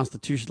this.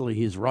 Constitutionally,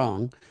 he's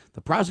wrong.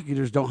 The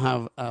prosecutors don't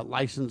have a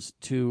license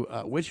to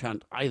witch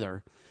hunt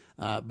either.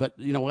 But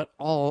you know what?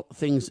 All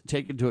things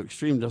taken to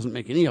extreme doesn't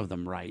make any of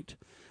them right.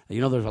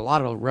 You know, there's a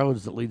lot of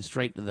roads that lead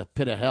straight to the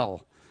pit of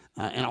hell.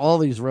 And all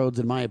these roads,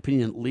 in my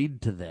opinion,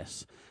 lead to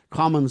this.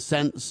 Common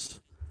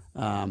sense,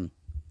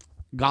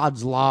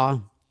 God's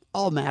law,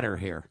 all matter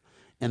here.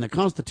 And the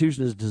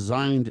Constitution is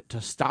designed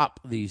to stop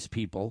these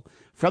people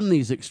from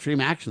these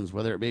extreme actions,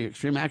 whether it be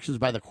extreme actions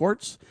by the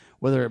courts,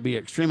 whether it be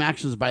extreme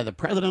actions by the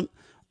president.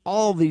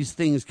 All these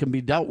things can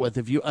be dealt with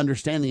if you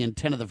understand the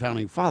intent of the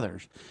Founding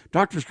Fathers.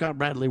 Dr. Scott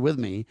Bradley with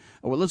me.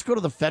 Well, let's go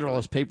to the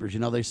Federalist Papers. You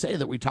know, they say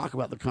that we talk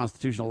about the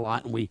Constitution a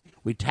lot and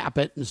we tap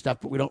it and stuff,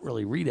 but we don't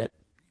really read it.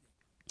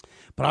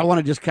 But I want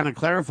to just kind of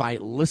clarify,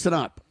 listen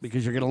up,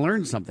 because you're going to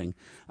learn something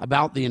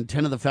about the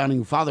intent of the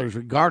Founding Fathers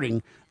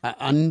regarding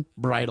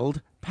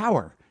unbridled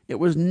power. It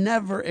was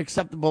never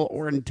acceptable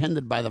or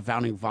intended by the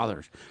Founding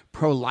Fathers.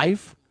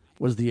 Pro-life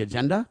was the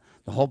agenda.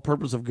 The whole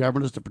purpose of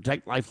government is to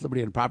protect life,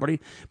 liberty, and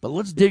property. But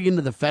let's dig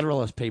into the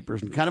Federalist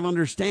Papers and kind of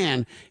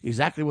understand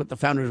exactly what the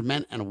founders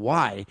meant and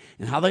why,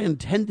 and how they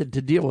intended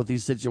to deal with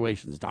these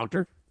situations.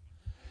 Doctor?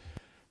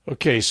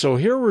 Okay, so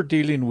here we're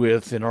dealing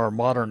with, in our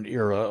modern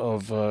era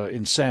of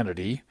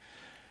insanity,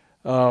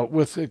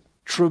 with a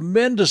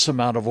tremendous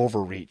amount of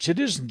overreach. It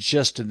isn't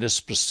just in this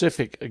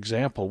specific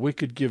example. We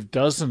could give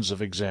dozens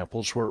of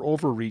examples where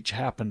overreach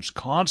happens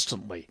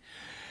constantly.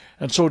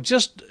 And so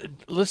just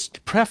let's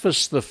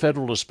preface the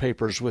Federalist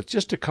Papers with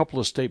just a couple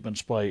of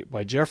statements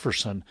by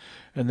Jefferson,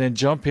 and then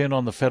jump in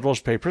on the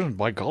Federalist Papers, and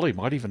by golly,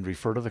 might even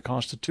refer to the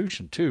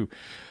Constitution too.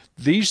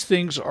 These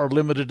things are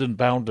limited and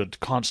bounded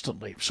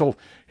constantly. So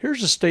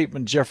here's a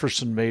statement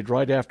Jefferson made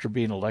right after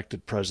being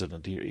elected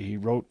president. He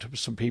wrote to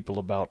some people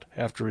about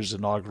after his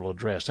inaugural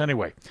address.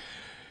 Anyway,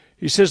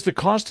 he says, "The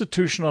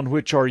Constitution on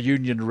which our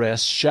Union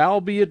rests shall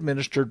be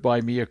administered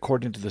by me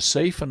according to the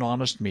safe and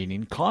honest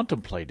meaning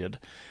contemplated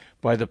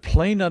by the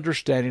plain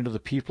understanding of the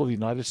people of the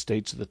United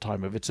States at the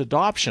time of its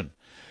adoption,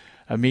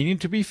 a meaning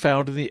to be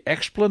found in the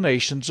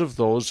explanations of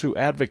those who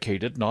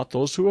advocated, not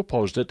those who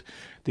opposed it.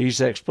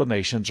 These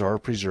explanations are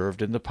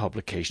preserved in the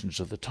publications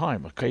of the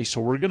time." Okay, so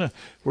we're gonna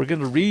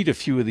read a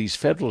few of these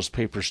Federalist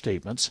Paper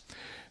statements,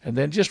 and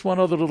then just one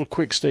other little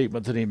quick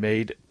statement that he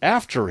made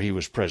after he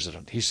was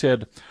president. He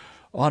said,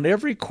 "On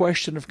every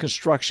question of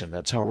construction,"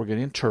 that's how we're going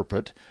to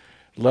interpret,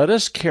 "let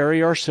us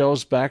carry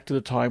ourselves back to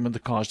the time when the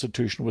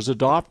Constitution was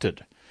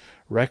adopted.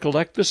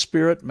 Recollect the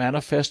spirit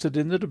manifested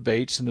in the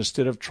debates, and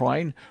instead of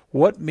trying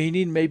what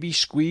meaning may be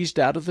squeezed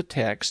out of the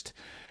text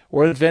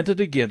or invented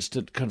against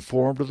it,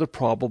 conform to the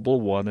probable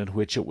one in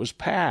which it was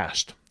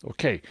passed."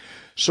 Okay,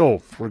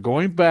 so we're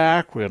going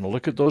back. We're going to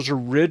look at those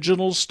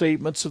original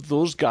statements of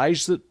those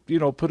guys that,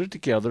 put it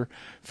together.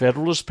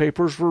 Federalist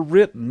Papers were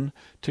written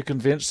to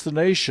convince the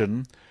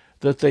nation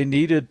that they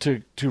needed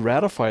to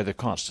ratify the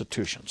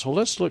Constitution. So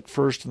let's look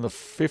first in the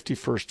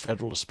 51st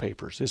Federalist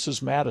Papers. This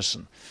is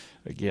Madison.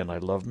 Again, I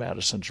love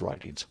Madison's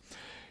writings.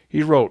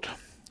 He wrote,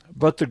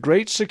 "But the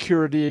great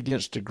security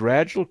against a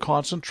gradual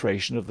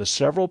concentration of the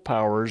several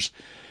powers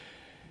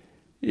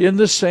in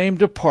the same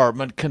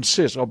department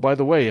consists..." Oh, by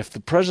the way, if the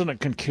president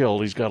can kill,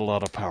 he's got a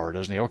lot of power,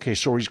 doesn't he? Okay,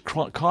 so he's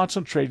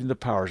concentrating the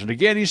powers. And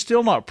again, he's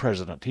still not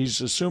president.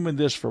 He's assuming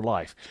this for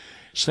life.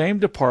 "Same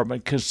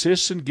department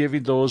consists in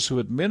giving those who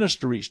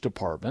administer each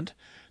department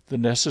the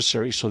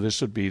necessary," so this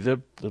would be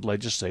the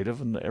legislative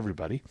and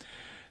everybody,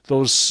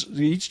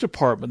 each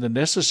department the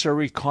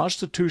necessary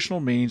constitutional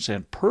means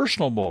and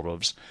personal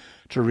motives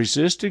to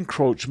resist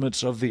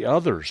encroachments of the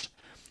others.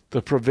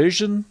 The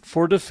provision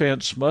for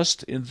defense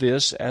must in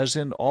this, as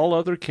in all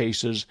other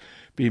cases,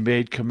 be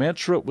made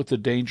commensurate with the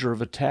danger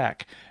of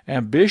attack.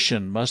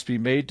 Ambition must be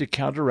made to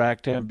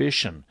counteract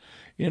ambition.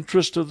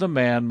 Interest of the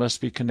man must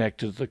be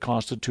connected to the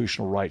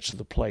constitutional rights of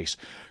the place.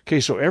 Okay,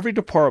 so every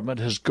department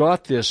has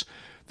got this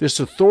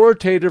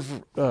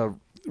authoritative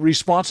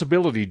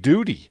responsibility,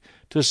 duty,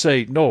 to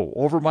say, no,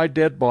 over my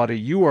dead body,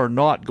 you are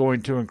not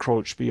going to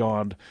encroach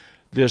beyond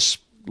this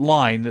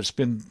line that's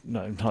been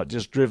not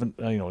just driven,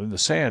 in the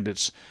sand,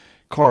 it's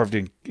carved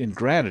in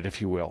granite,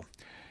 if you will.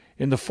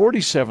 In the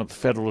 47th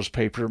Federalist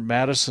Paper,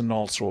 Madison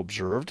also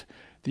observed,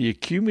 "The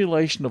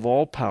accumulation of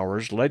all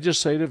powers,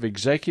 legislative,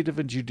 executive,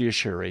 and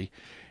judiciary,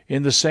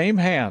 in the same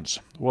hands,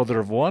 whether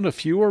of one, a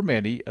few, or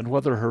many, and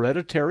whether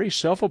hereditary,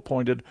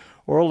 self-appointed,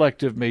 or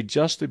elective, may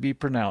justly be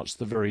pronounced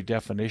the very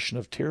definition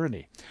of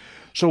tyranny."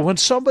 So when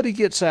somebody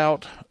gets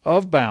out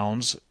of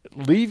bounds,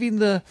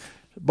 leaving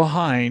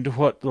behind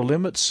what the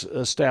limits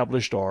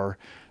established are,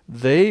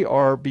 they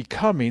are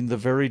becoming the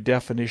very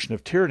definition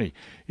of tyranny.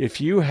 If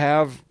you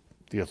have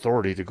the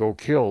authority to go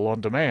kill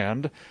on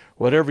demand,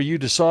 whatever you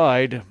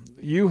decide,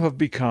 you have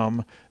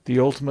become the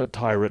ultimate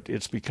tyrant.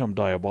 It's become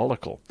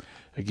diabolical.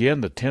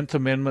 Again, the 10th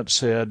Amendment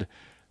said,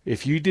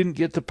 if you didn't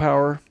get the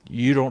power,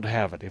 you don't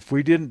have it. If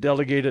we didn't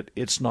delegate it,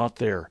 it's not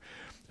there.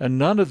 And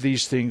none of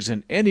these things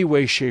in any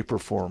way, shape, or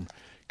form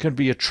can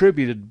be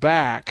attributed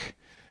back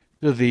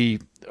to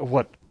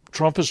what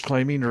Trump is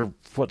claiming or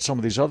what some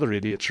of these other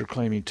idiots are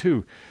claiming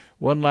too.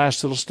 One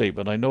last little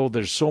statement. I know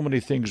there's so many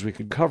things we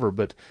could cover,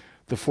 but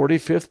the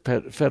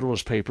 45th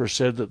Federalist paper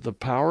said that the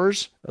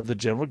powers of the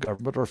general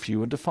government are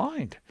few and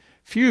defined.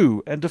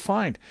 Few and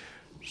defined.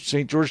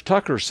 St. George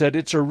Tucker said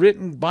it's a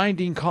written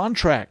binding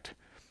contract.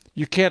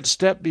 You can't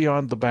step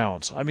beyond the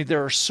bounds. I mean,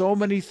 there are so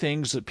many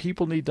things that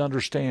people need to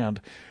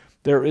understand.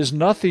 There is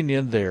nothing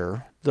in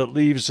there that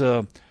leaves,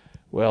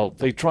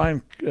 they try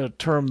and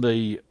term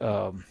the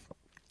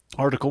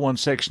Article 1,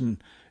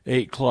 Section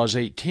 8, Clause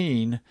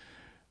 18.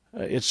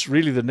 It's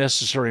really the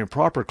necessary and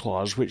proper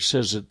clause, which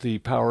says that the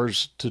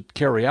powers to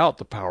carry out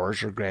the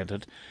powers are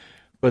granted.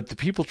 But the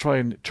people try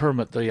and term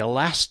it the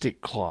elastic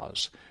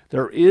clause.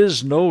 There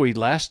is no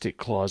elastic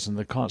clause in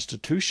the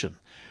Constitution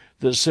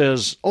that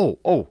says,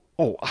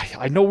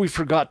 I know we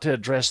forgot to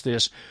address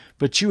this,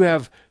 but you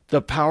have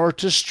the power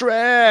to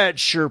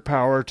stretch your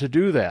power to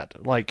do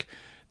that. Like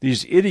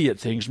these idiot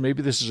things.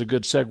 Maybe this is a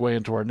good segue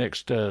into our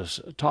next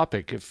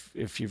topic,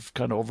 if you've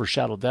kind of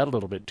overshadowed that a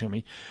little bit to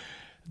me.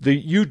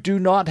 You do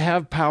not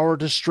have power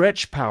to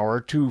stretch power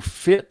to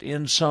fit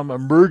in some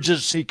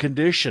emergency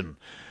condition.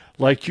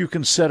 Like you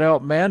can set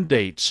out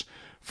mandates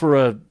for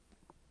a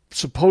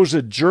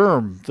supposed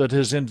germ that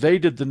has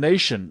invaded the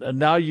nation, and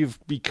now you've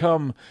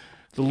become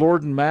the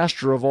Lord and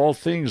Master of all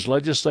things,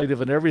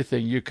 legislative and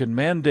everything. You can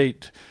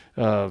mandate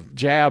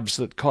jabs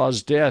that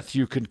cause death.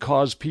 You can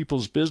cause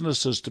people's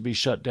businesses to be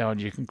shut down.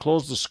 You can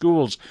close the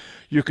schools.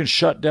 You can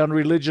shut down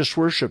religious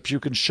worship. You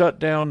can shut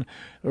down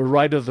the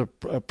right of the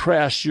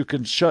press. You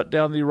can shut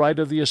down the right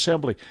of the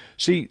assembly.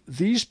 See,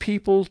 these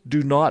people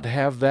do not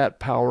have that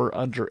power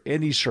under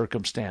any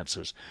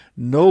circumstances.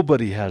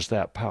 Nobody has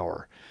that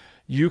power.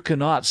 You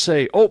cannot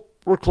say,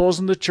 we're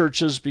closing the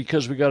churches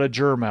because we got a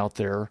germ out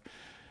there.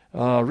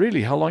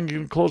 Really, how long are you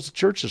going to close the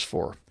churches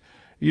for?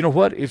 You know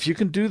what? If you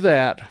can do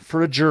that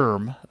for a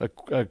germ,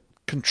 a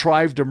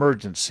contrived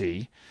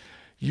emergency,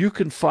 you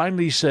can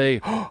finally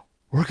say,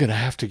 we're going to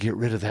have to get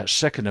rid of that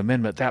Second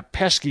Amendment, that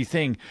pesky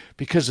thing,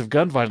 because of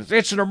gun violence.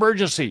 It's an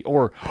emergency.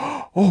 Or,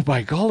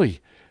 by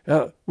golly,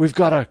 we've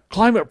got a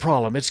climate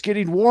problem. It's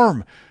getting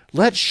warm.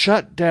 Let's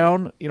shut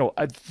down.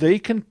 They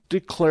can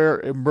declare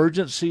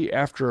emergency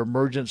after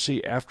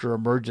emergency after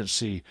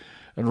emergency.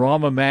 And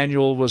Rahm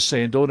Emanuel was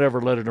saying, don't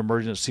ever let an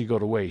emergency go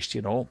to waste,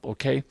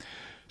 okay?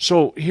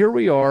 So here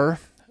we are.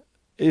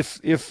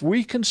 If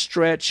we can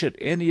stretch at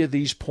any of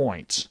these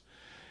points,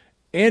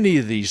 any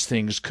of these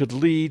things could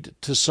lead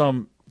to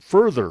some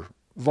further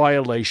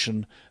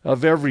violation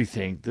of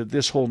everything that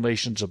this whole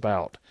nation's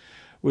about.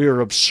 We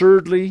are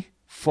absurdly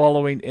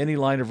following any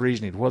line of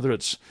reasoning, whether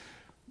it's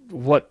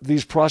what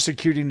these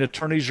prosecuting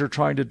attorneys are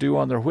trying to do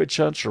on their witch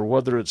hunts, or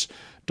whether it's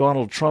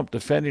Donald Trump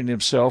defending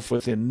himself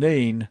with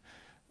inane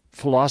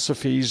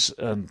philosophies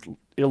and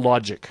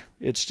illogic.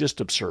 It's just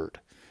absurd.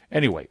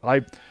 Anyway,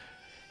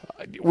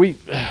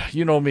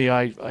 you know me,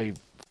 I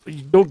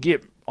don't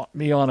get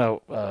me on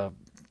a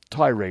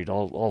tirade.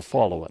 I'll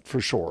follow it for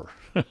sure.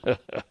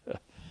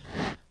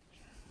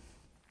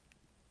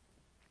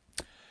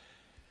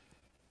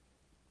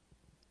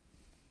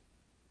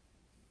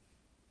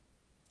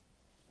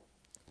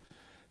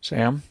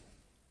 Sam?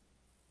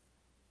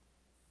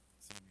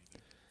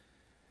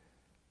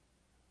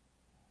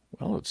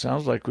 Well, it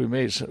sounds like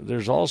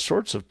there's all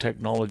sorts of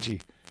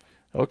technology.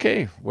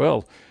 Okay,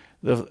 well,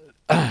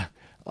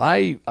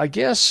 I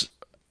guess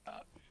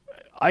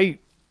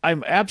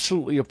I'm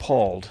absolutely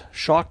appalled,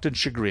 shocked and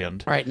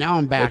chagrined. All right, now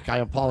I'm back. I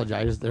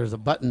apologize. There's a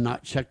button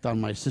not checked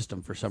on my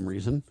system for some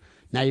reason.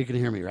 Now you can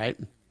hear me, right?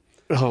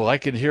 Oh, I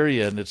can hear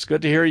you, and it's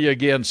good to hear you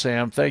again,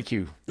 Sam. Thank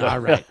you. All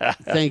right.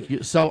 Thank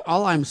you. So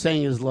all I'm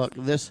saying is, look,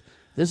 this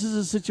is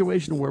a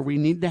situation where we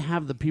need to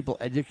have the people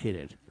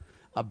educated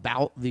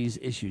about these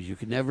issues. You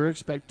can never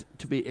expect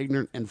to be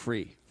ignorant and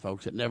free,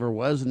 folks. It never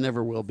was and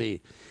never will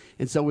be.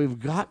 And so we've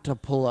got to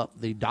pull up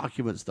the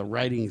documents, the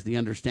writings, the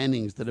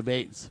understandings, the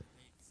debates,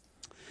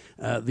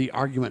 the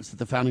arguments that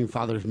the Founding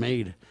Fathers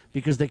made,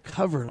 because they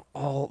covered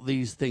all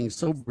these things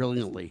so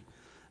brilliantly,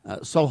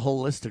 so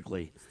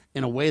holistically,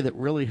 in a way that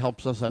really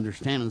helps us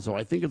understand. And so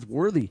I think it's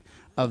worthy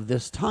of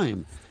this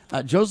time.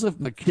 Joseph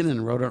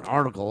McKinnon wrote an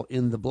article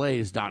in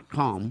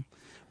theblaze.com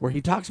where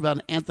he talks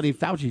about Anthony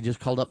Fauci just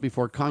called up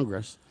before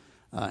Congress,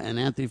 and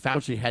Anthony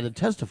Fauci had to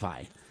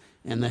testify.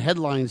 And the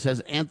headline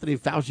says, Anthony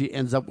Fauci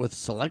ends up with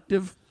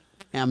selective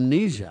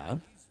amnesia,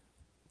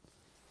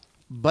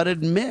 but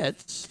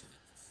admits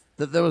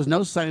that there was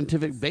no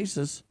scientific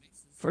basis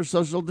for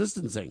social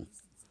distancing.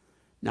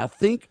 Now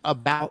think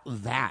about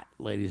that,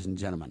 ladies and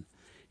gentlemen.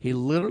 He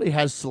literally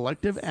has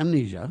selective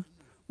amnesia,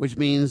 which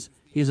means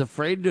he's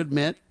afraid to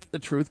admit the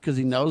truth because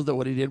he knows that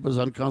what he did was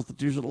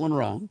unconstitutional and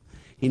wrong.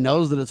 He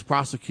knows that it's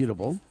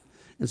prosecutable.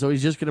 And so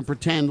he's just going to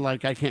pretend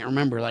like I can't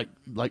remember,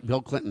 like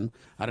Bill Clinton.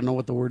 I don't know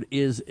what the word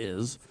is.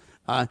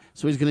 So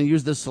he's going to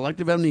use this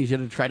selective amnesia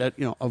to try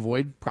to,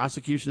 avoid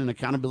prosecution and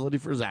accountability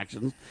for his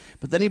actions.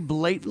 But then he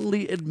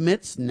blatantly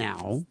admits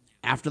now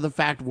after the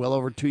fact, well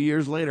over 2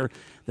 years later,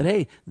 that,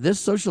 hey, this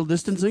social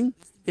distancing,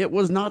 it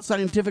was not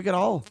scientific at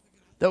all.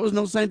 There was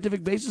no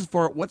scientific basis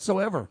for it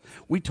whatsoever.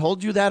 We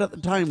told you that at the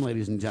time,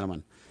 ladies and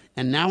gentlemen.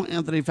 And now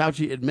Anthony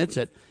Fauci admits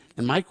it.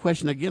 And my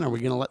question again, are we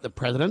going to let the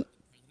president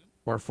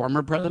or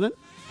former president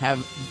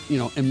have,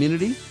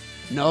 immunity,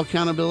 no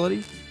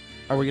accountability?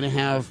 Are we going to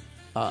have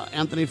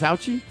Anthony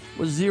Fauci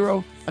with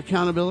zero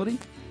accountability?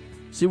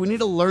 See, we need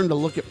to learn to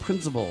look at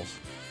principles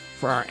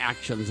for our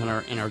actions and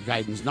our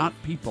guidance, not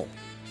people,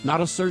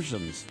 not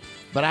assertions,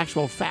 but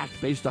actual fact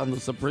based on the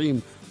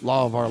supreme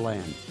law of our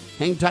land.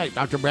 Hang tight,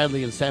 Dr.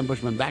 Bradley and Sam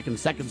Bushman back in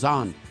seconds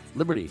on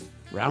Liberty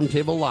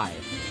Roundtable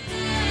Live.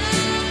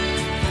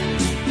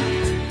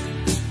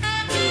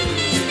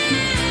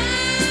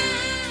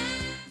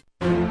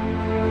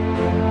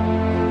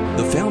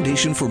 The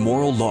Foundation for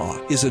Moral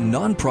Law is a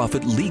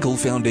non-profit legal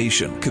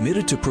foundation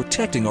committed to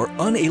protecting our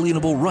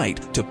unalienable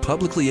right to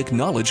publicly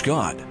acknowledge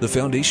God. The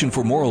Foundation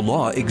for Moral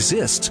Law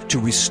exists to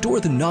restore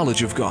the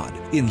knowledge of God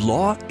in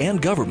law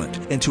and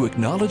government, and to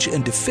acknowledge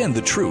and defend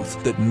the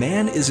truth that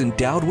man is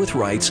endowed with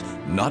rights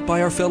not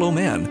by our fellow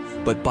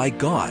man, but by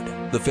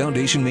God. The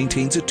foundation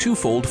maintains a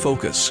twofold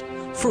focus.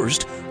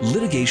 First,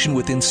 litigation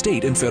within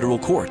state and federal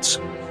courts.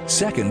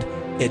 Second,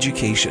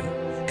 education,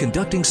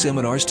 conducting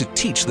seminars to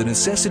teach the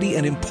necessity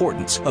and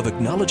importance of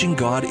acknowledging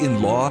God in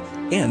law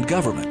and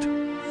government.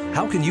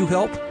 How can you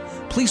help?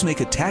 Please make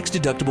a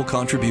tax-deductible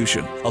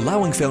contribution,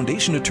 allowing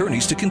foundation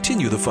attorneys to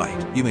continue the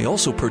fight. You may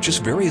also purchase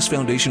various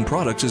foundation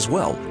products as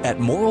well at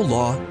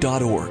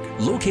morallaw.org.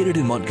 Located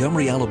in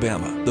Montgomery,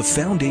 Alabama, the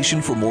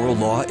Foundation for Moral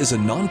Law is a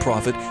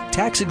nonprofit,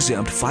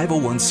 tax-exempt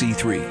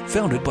 501c3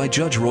 founded by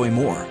Judge Roy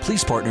Moore.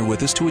 Please partner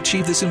with us to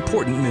achieve this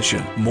important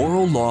mission.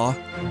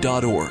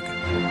 morallaw.org.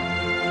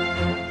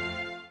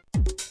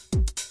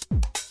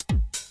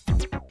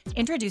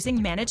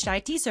 Introducing Managed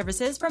IT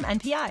Services from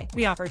NPI.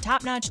 We offer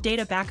top-notch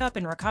data backup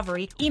and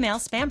recovery, email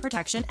spam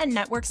protection, and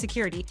network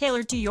security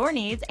tailored to your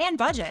needs and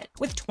budget.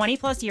 With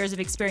 20-plus years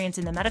of experience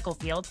in the medical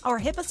field, our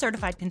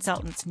HIPAA-certified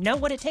consultants know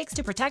what it takes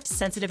to protect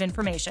sensitive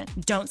information.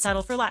 Don't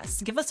settle for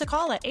less. Give us a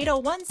call at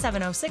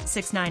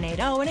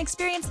 801-706-6980 and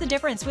experience the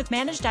difference with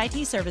Managed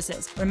IT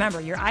Services.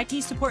 Remember, your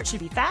IT support should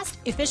be fast,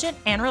 efficient,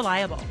 and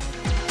reliable.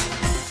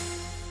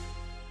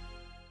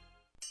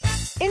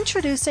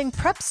 Introducing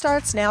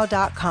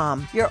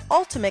PrepStartsNow.com, your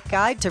ultimate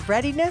guide to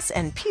readiness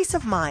and peace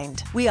of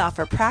mind. We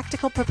offer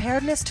practical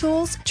preparedness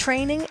tools,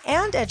 training,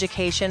 and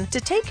education to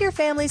take your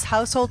family's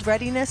household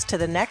readiness to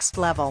the next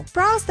level.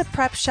 Browse the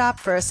prep shop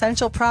for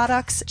essential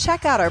products,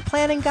 check out our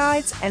planning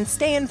guides, and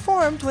stay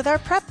informed with our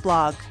prep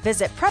blog.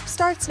 Visit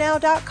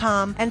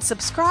PrepStartsNow.com and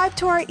subscribe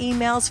to our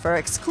emails for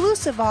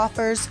exclusive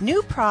offers,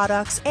 new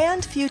products,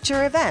 and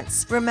future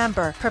events.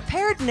 Remember,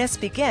 preparedness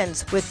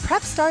begins with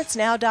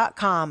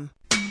PrepStartsNow.com.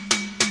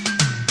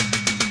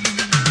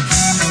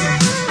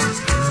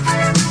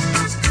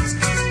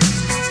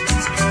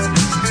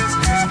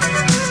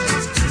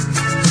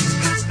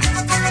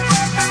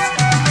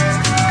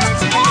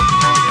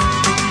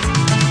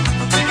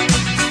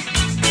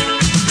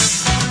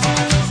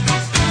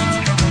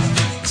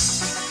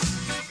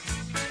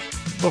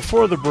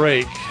 Before the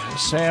break,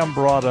 Sam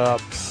brought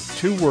up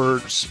two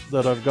words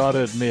that I've got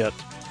to admit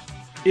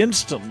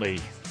instantly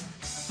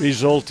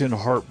result in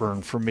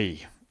heartburn for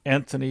me.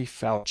 Anthony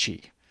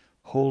Fauci.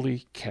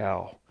 Holy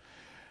cow.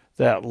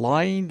 That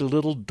lying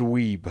little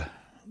dweeb.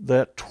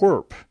 That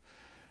twerp.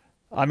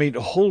 I mean,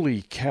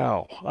 holy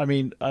cow. I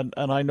mean, and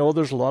I know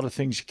there's a lot of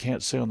things you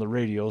can't say on the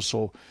radio,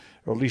 so,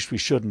 or at least we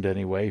shouldn't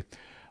anyway.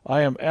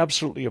 I am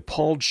absolutely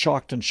appalled,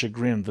 shocked, and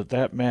chagrined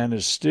that man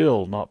is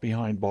still not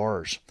behind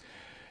bars.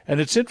 And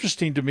it's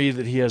interesting to me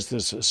that he has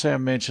this,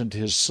 Sam mentioned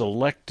his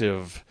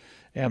selective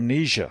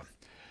amnesia.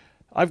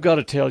 I've got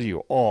to tell you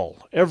all,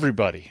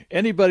 everybody,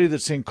 anybody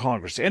that's in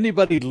Congress,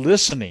 anybody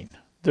listening,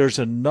 there's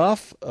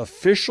enough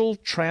official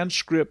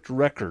transcript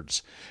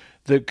records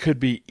that could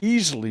be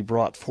easily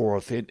brought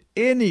forth in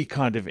any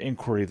kind of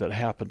inquiry that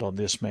happened on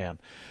this man.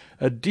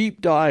 A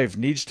deep dive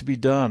needs to be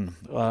done,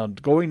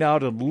 going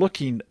out and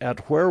looking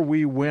at where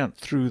we went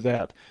through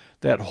that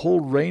whole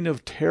reign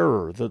of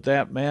terror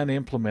that man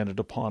implemented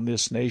upon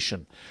this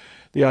nation.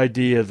 The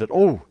idea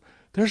that,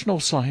 there's no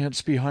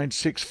science behind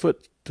 6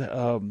 foot,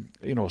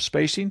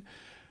 spacing.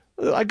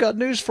 I got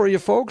news for you,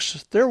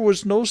 folks. There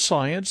was no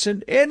science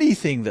in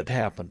anything that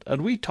happened.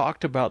 And we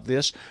talked about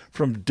this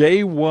from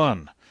day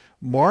one,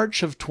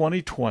 March of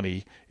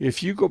 2020.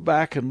 If you go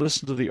back and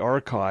listen to the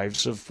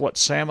archives of what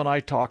Sam and I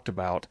talked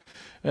about,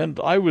 and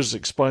I was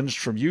expunged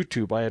from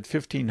YouTube. I had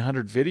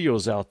 1,500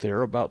 videos out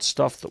there about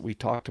stuff that we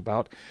talked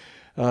about,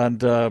 and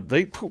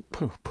they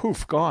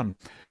poof, gone.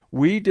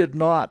 We did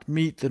not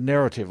meet the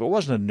narrative. It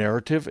wasn't a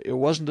narrative. It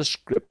wasn't a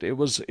script. It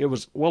was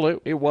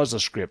a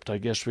script. I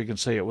guess we can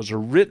say it was a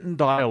written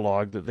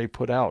dialogue that they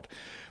put out.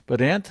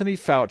 But Anthony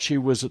Fauci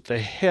was at the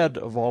head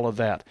of all of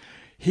that.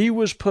 He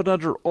was put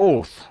under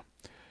oath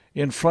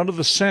in front of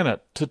the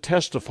Senate to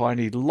testify, and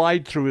he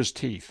lied through his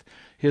teeth.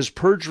 His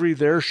perjury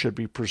there should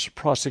be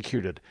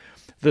prosecuted.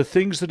 The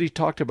things that he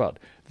talked about.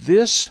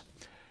 This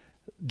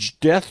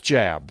death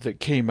jab that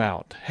came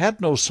out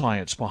had no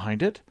science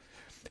behind it.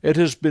 It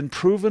has been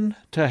proven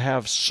to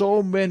have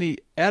so many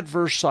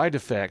adverse side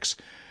effects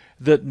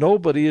that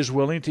nobody is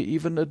willing to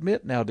even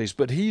admit nowadays.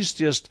 But he's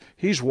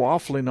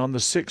waffling on the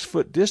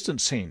 6-foot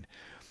distancing.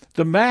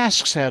 The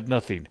masks had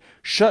nothing.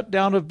 Shut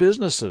down of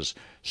businesses,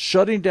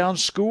 shutting down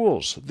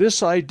schools.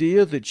 This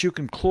idea that you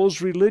can close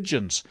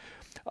religions.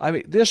 I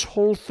mean, this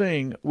whole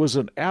thing was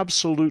an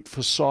absolute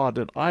facade,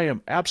 and I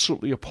am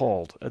absolutely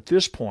appalled at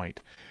this point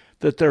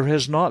that there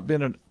has not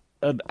been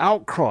an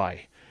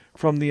outcry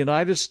from the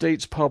United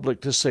States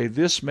public to say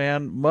this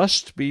man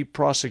must be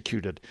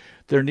prosecuted.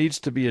 There needs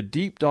to be a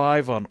deep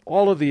dive on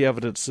all of the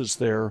evidence that's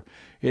there.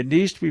 It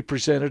needs to be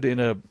presented in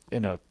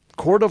a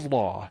court of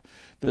law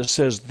that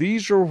says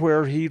these are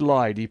where he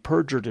lied, he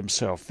perjured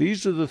himself.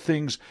 These are the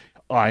things,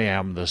 I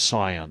am the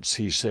science,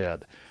 he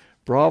said.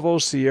 Bravo,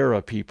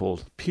 Sierra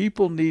people.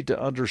 People need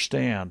to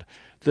understand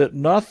that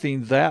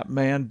nothing that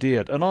man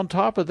did, and on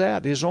top of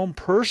that, his own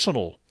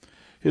personal,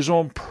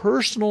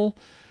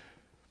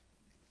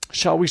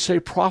 shall we say,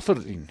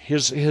 profiting,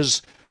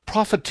 his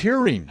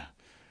profiteering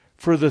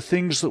for the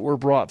things that were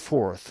brought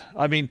forth.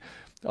 I mean,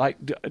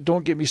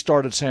 don't get me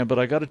started, Sam, but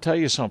I got to tell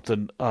you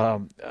something.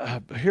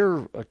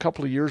 Here a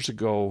couple of years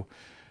ago,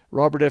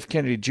 Robert F.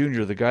 Kennedy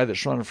Jr., the guy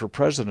that's running for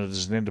president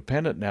as an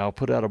independent now,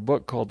 put out a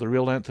book called The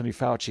Real Anthony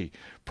Fauci.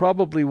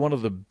 Probably one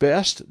of the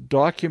best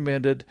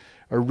documented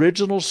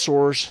original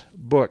source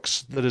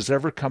books that has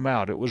ever come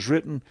out. It was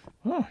written,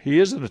 he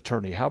is an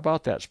attorney. How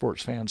about that,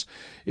 sports fans?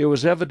 It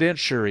was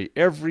evidentiary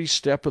every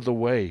step of the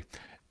way.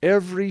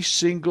 Every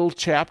single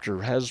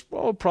chapter has,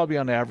 probably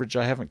on average,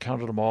 I haven't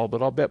counted them all, but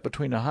I'll bet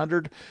between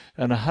 100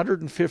 and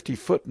 150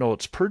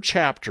 footnotes per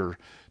chapter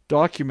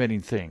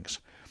documenting things,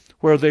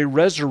 where they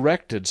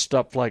resurrected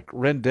stuff like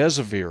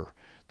remdesivir,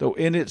 though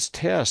in its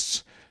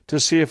tests to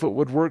see if it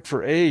would work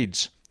for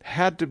AIDS,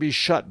 had to be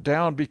shut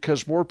down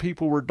because more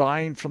people were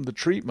dying from the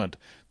treatment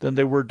than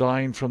they were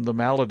dying from the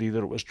malady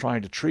that it was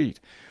trying to treat.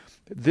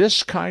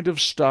 This kind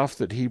of stuff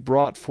that he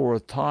brought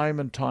forth time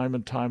and time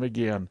and time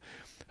again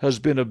has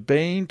been a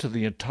bane to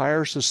the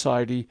entire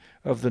society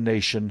of the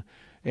nation,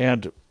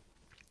 and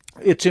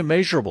it's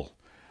immeasurable.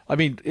 I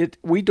mean,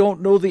 we don't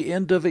know the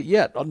end of it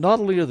yet. Not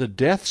only are the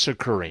deaths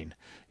occurring,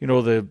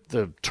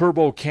 the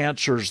turbo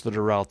cancers that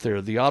are out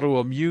there, the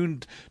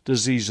autoimmune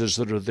diseases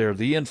that are there,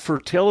 the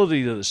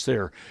infertility that's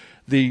there,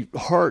 the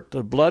heart,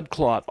 the blood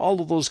clot, all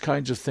of those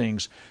kinds of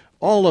things,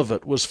 all of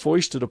it was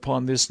foisted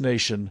upon this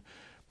nation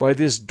by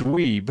this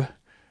dweeb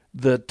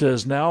that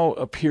has now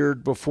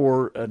appeared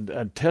before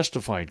and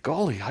testified.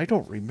 Golly, I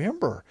don't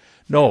remember.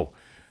 No,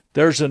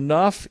 there's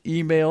enough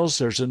emails,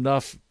 there's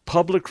enough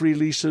public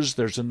releases,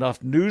 there's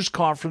enough news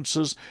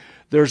conferences,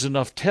 there's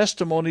enough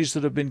testimonies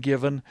that have been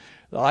given.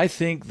 I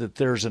think that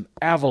there's an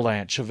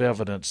avalanche of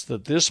evidence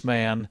that this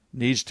man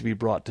needs to be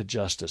brought to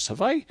justice.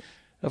 Have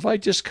I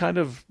just kind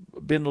of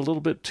been a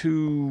little bit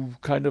too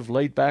kind of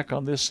laid back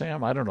on this,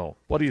 Sam? I don't know.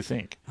 What do you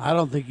think? I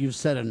don't think you've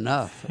said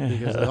enough,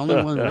 because the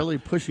only one really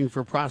pushing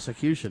for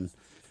prosecution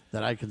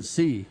that I can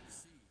see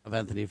of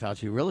Anthony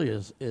Fauci really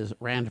is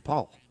Rand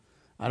Paul.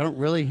 I don't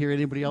really hear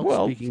anybody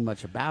else speaking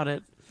much about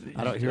it.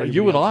 I don't hear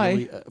you and I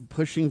really,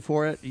 pushing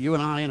for it. You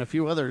and I and a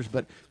few others,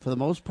 but for the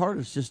most part,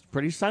 it's just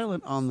pretty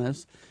silent on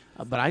this.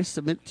 But I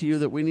submit to you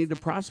that we need to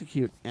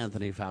prosecute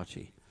Anthony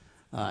Fauci.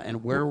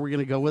 And where are we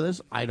going to go with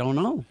this? I don't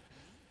know.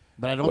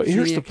 But I don't see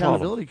any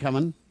accountability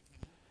coming.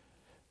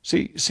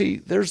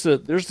 See, there's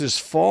this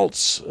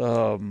false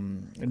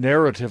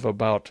narrative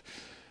about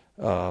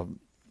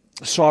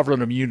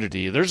sovereign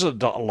immunity. There's a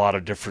lot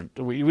of different.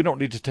 We don't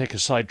need to take a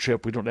side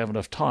trip. We don't have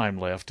enough time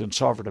left in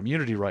sovereign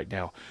immunity right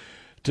now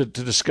to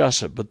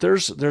discuss it. But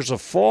there's a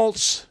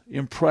false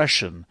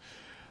impression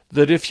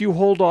that if you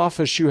hold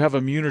office, you have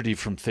immunity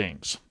from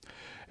things,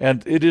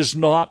 and it is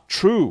not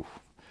true.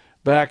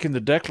 Back in the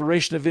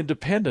Declaration of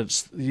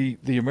Independence,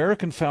 the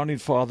American founding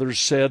fathers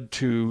said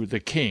to the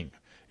king,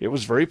 it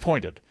was very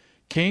pointed,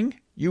 "King,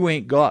 you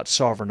ain't got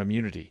sovereign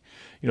immunity."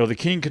 The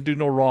king can do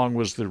no wrong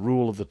was the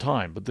rule of the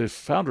time. But the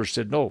founders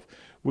said, no,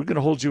 we're going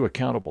to hold you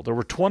accountable. There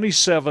were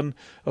 27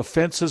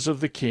 offenses of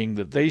the king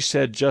that they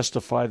said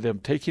justify them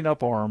taking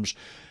up arms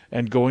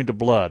and going to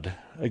blood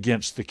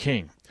against the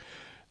king.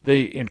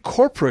 They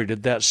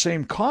incorporated that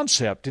same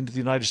concept into the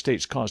United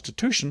States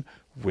Constitution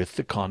with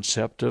the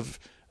concept of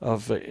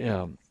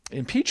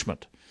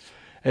impeachment.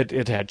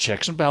 It had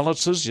checks and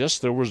balances. Yes,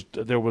 there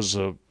was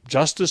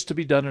justice to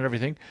be done and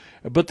everything.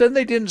 But then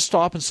they didn't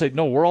stop and say,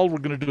 no, we're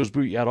going to do is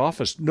boot you out of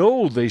office.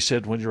 No, they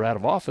said, when you're out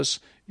of office,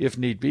 if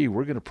need be,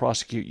 we're going to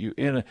prosecute you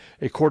in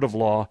a court of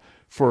law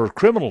for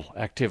criminal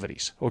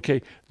activities.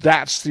 Okay,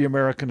 that's the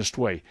Americanist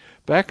way.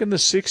 Back in the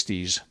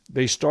 60s,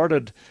 they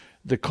started,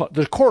 the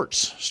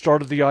courts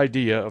started the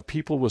idea of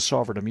people with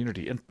sovereign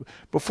immunity. And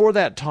before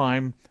that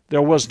time,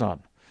 there was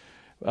none.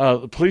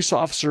 The police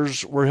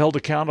officers were held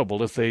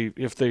accountable if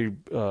they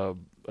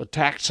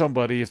attacked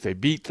somebody, if they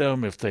beat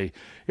them, if they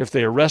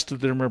arrested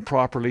them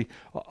improperly.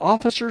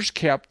 Officers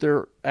kept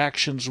their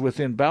actions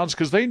within bounds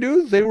because they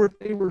knew they were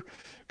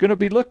going to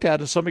be looked at,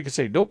 and somebody could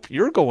say, "Nope,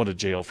 you're going to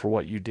jail for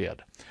what you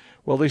did."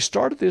 Well, they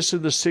started this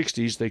in the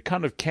 60s. They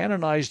kind of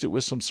canonized it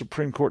with some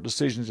Supreme Court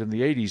decisions in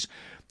the 80s.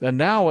 And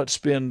now it's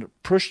been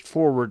pushed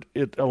forward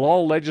at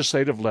all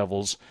legislative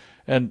levels.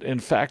 And in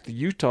fact, the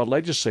Utah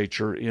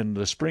legislature in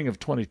the spring of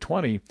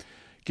 2020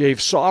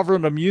 gave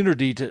sovereign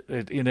immunity to,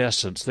 in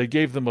essence. They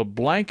gave them a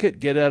blanket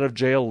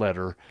get-out-of-jail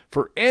letter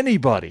for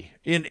anybody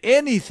in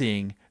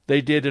anything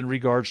they did in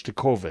regards to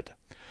COVID.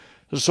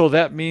 So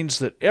that means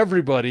that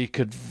everybody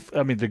could,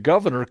 the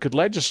governor could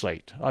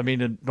legislate.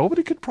 And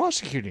nobody could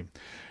prosecute him.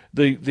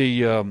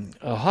 The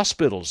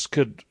hospitals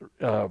could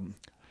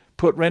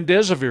put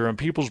remdesivir in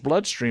people's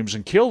bloodstreams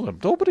and kill them.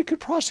 Nobody could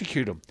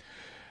prosecute them.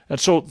 And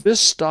so this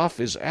stuff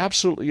is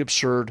absolutely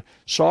absurd.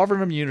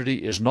 Sovereign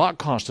immunity is not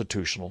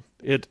constitutional.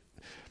 It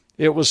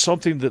was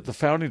something that the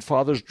Founding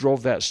Fathers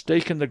drove that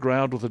stake in the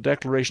ground with the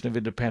Declaration of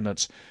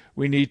Independence.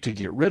 We need to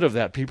get rid of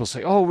that. People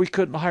say, oh, we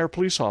couldn't hire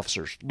police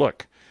officers.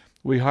 Look,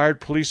 we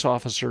hired police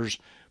officers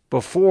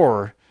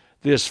before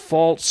this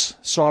false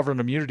sovereign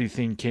immunity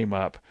thing came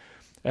up,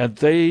 and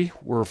they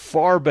were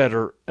far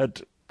better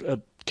at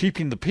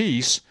keeping the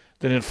peace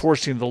than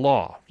enforcing the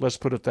law. Let's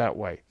put it that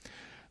way.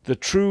 The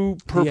true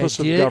purpose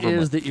of government... The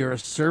idea is that you're a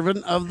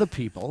servant of the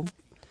people,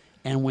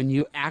 and when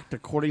you act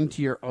according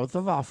to your oath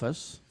of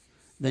office,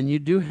 then you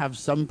do have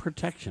some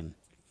protection.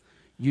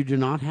 You do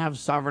not have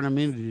sovereign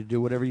immunity to do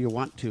whatever you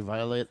want to,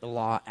 violate the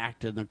law,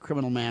 act in a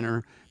criminal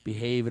manner,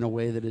 behave in a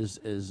way that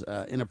is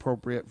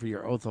inappropriate for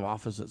your oath of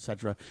office,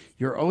 etc.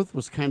 Your oath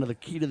was kind of the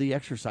key to the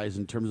exercise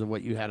in terms of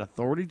what you had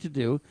authority to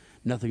do,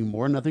 nothing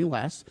more, nothing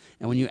less.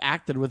 And when you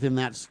acted within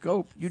that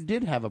scope, you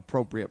did have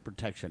appropriate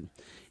protection.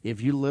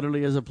 If you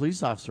literally, as a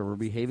police officer, were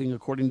behaving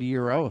according to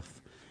your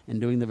oath and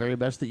doing the very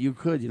best that you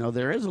could,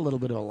 there is a little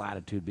bit of a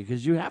latitude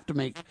because you have to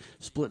make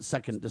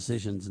split-second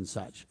decisions and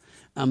such.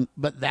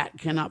 But that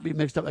cannot be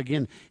mixed up.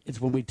 Again, it's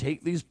when we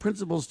take these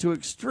principles to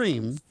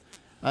extreme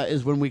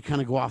is when we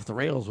kind of go off the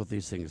rails with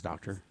these things,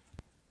 Doctor.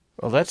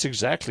 Well, that's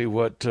exactly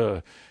what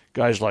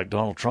guys like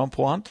Donald Trump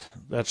want.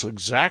 That's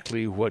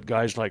exactly what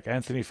guys like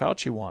Anthony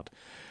Fauci want.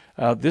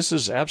 This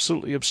is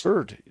absolutely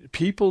absurd.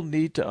 People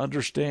need to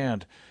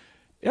understand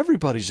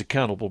everybody's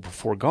accountable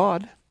before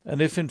God. And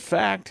if, in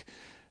fact,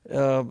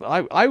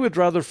 I would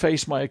rather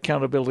face my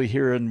accountability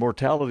here in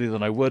mortality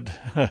than I would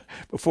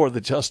before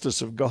the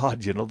justice of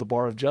God, the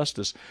bar of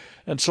justice.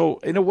 And so,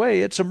 in a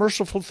way, it's a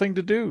merciful thing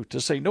to do, to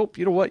say, nope,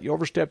 you know what, you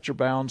overstepped your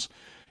bounds,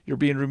 you're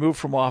being removed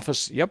from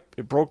office, yep,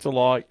 it broke the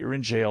law, you're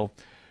in jail.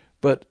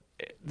 But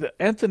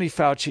Anthony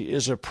Fauci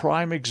is a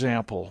prime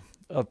example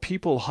of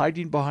people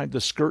hiding behind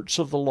the skirts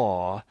of the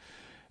law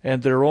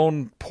and their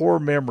own poor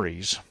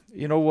memories.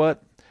 You know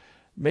what?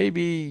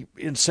 Maybe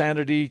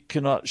insanity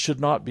should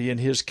not be, in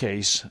his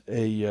case,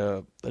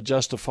 a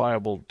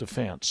justifiable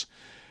defense.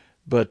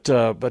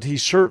 But he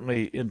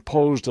certainly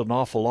imposed an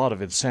awful lot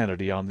of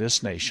insanity on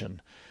this nation.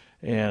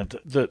 And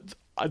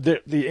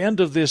the end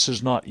of this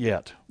is not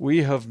yet.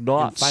 We have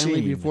not seen...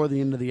 Finally, before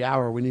the end of the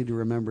hour, we need to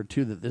remember,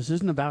 too, that this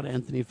isn't about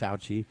Anthony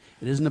Fauci.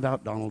 It isn't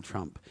about Donald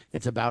Trump.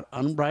 It's about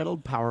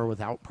unbridled power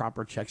without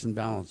proper checks and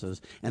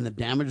balances and the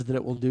damage that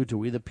it will do to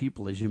we the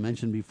people, as you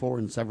mentioned before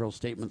in several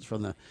statements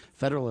from the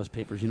Federalist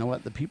Papers. You know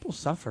what? The people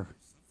suffer.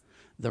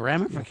 The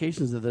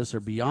ramifications of this are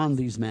beyond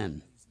these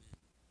men.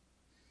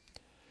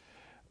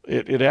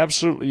 It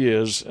absolutely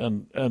is.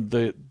 And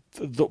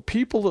the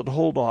people that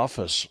hold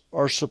office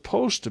are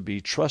supposed to be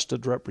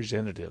trusted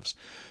representatives,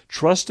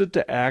 trusted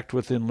to act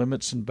within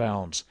limits and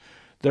bounds.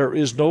 There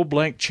is no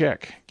blank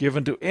check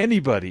given to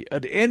anybody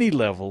at any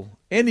level,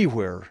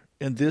 anywhere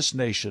in this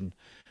nation.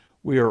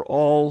 We are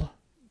all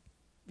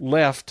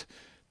left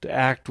to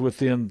act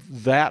within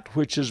that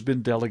which has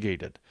been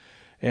delegated.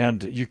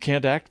 And you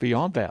can't act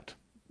beyond that,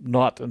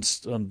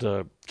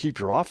 and keep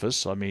your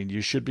office. You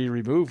should be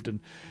removed.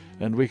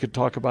 And we could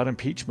talk about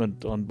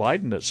impeachment on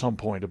Biden at some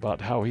point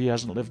about how he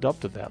hasn't lived up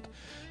to that.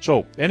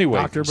 So, anyway,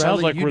 Dr. Bradley,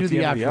 sounds like we're at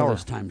the end of the hour.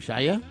 This time,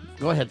 shall you?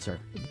 Go ahead, sir.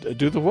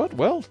 Do the what?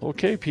 Well,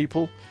 okay,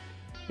 people.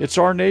 It's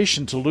our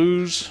nation to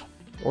lose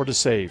or to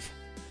save.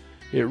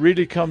 It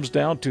really comes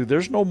down to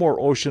there's no more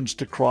oceans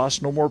to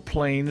cross, no more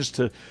plains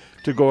to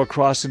go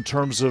across in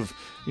terms of,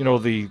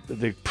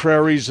 the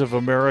prairies of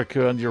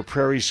America and your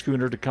prairie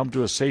schooner to come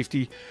to a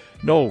safety.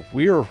 No,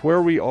 we are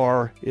where we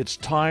are. It's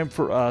time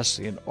for us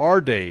in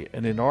our day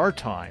and in our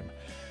time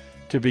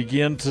to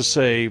begin to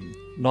say,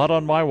 not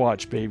on my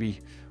watch, baby.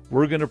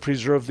 We're going to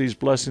preserve these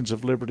blessings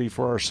of liberty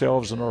for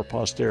ourselves and our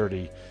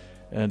posterity,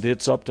 and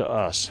it's up to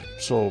us.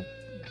 So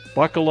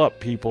buckle up,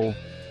 people.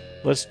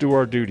 Let's do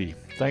our duty.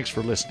 Thanks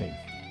for listening.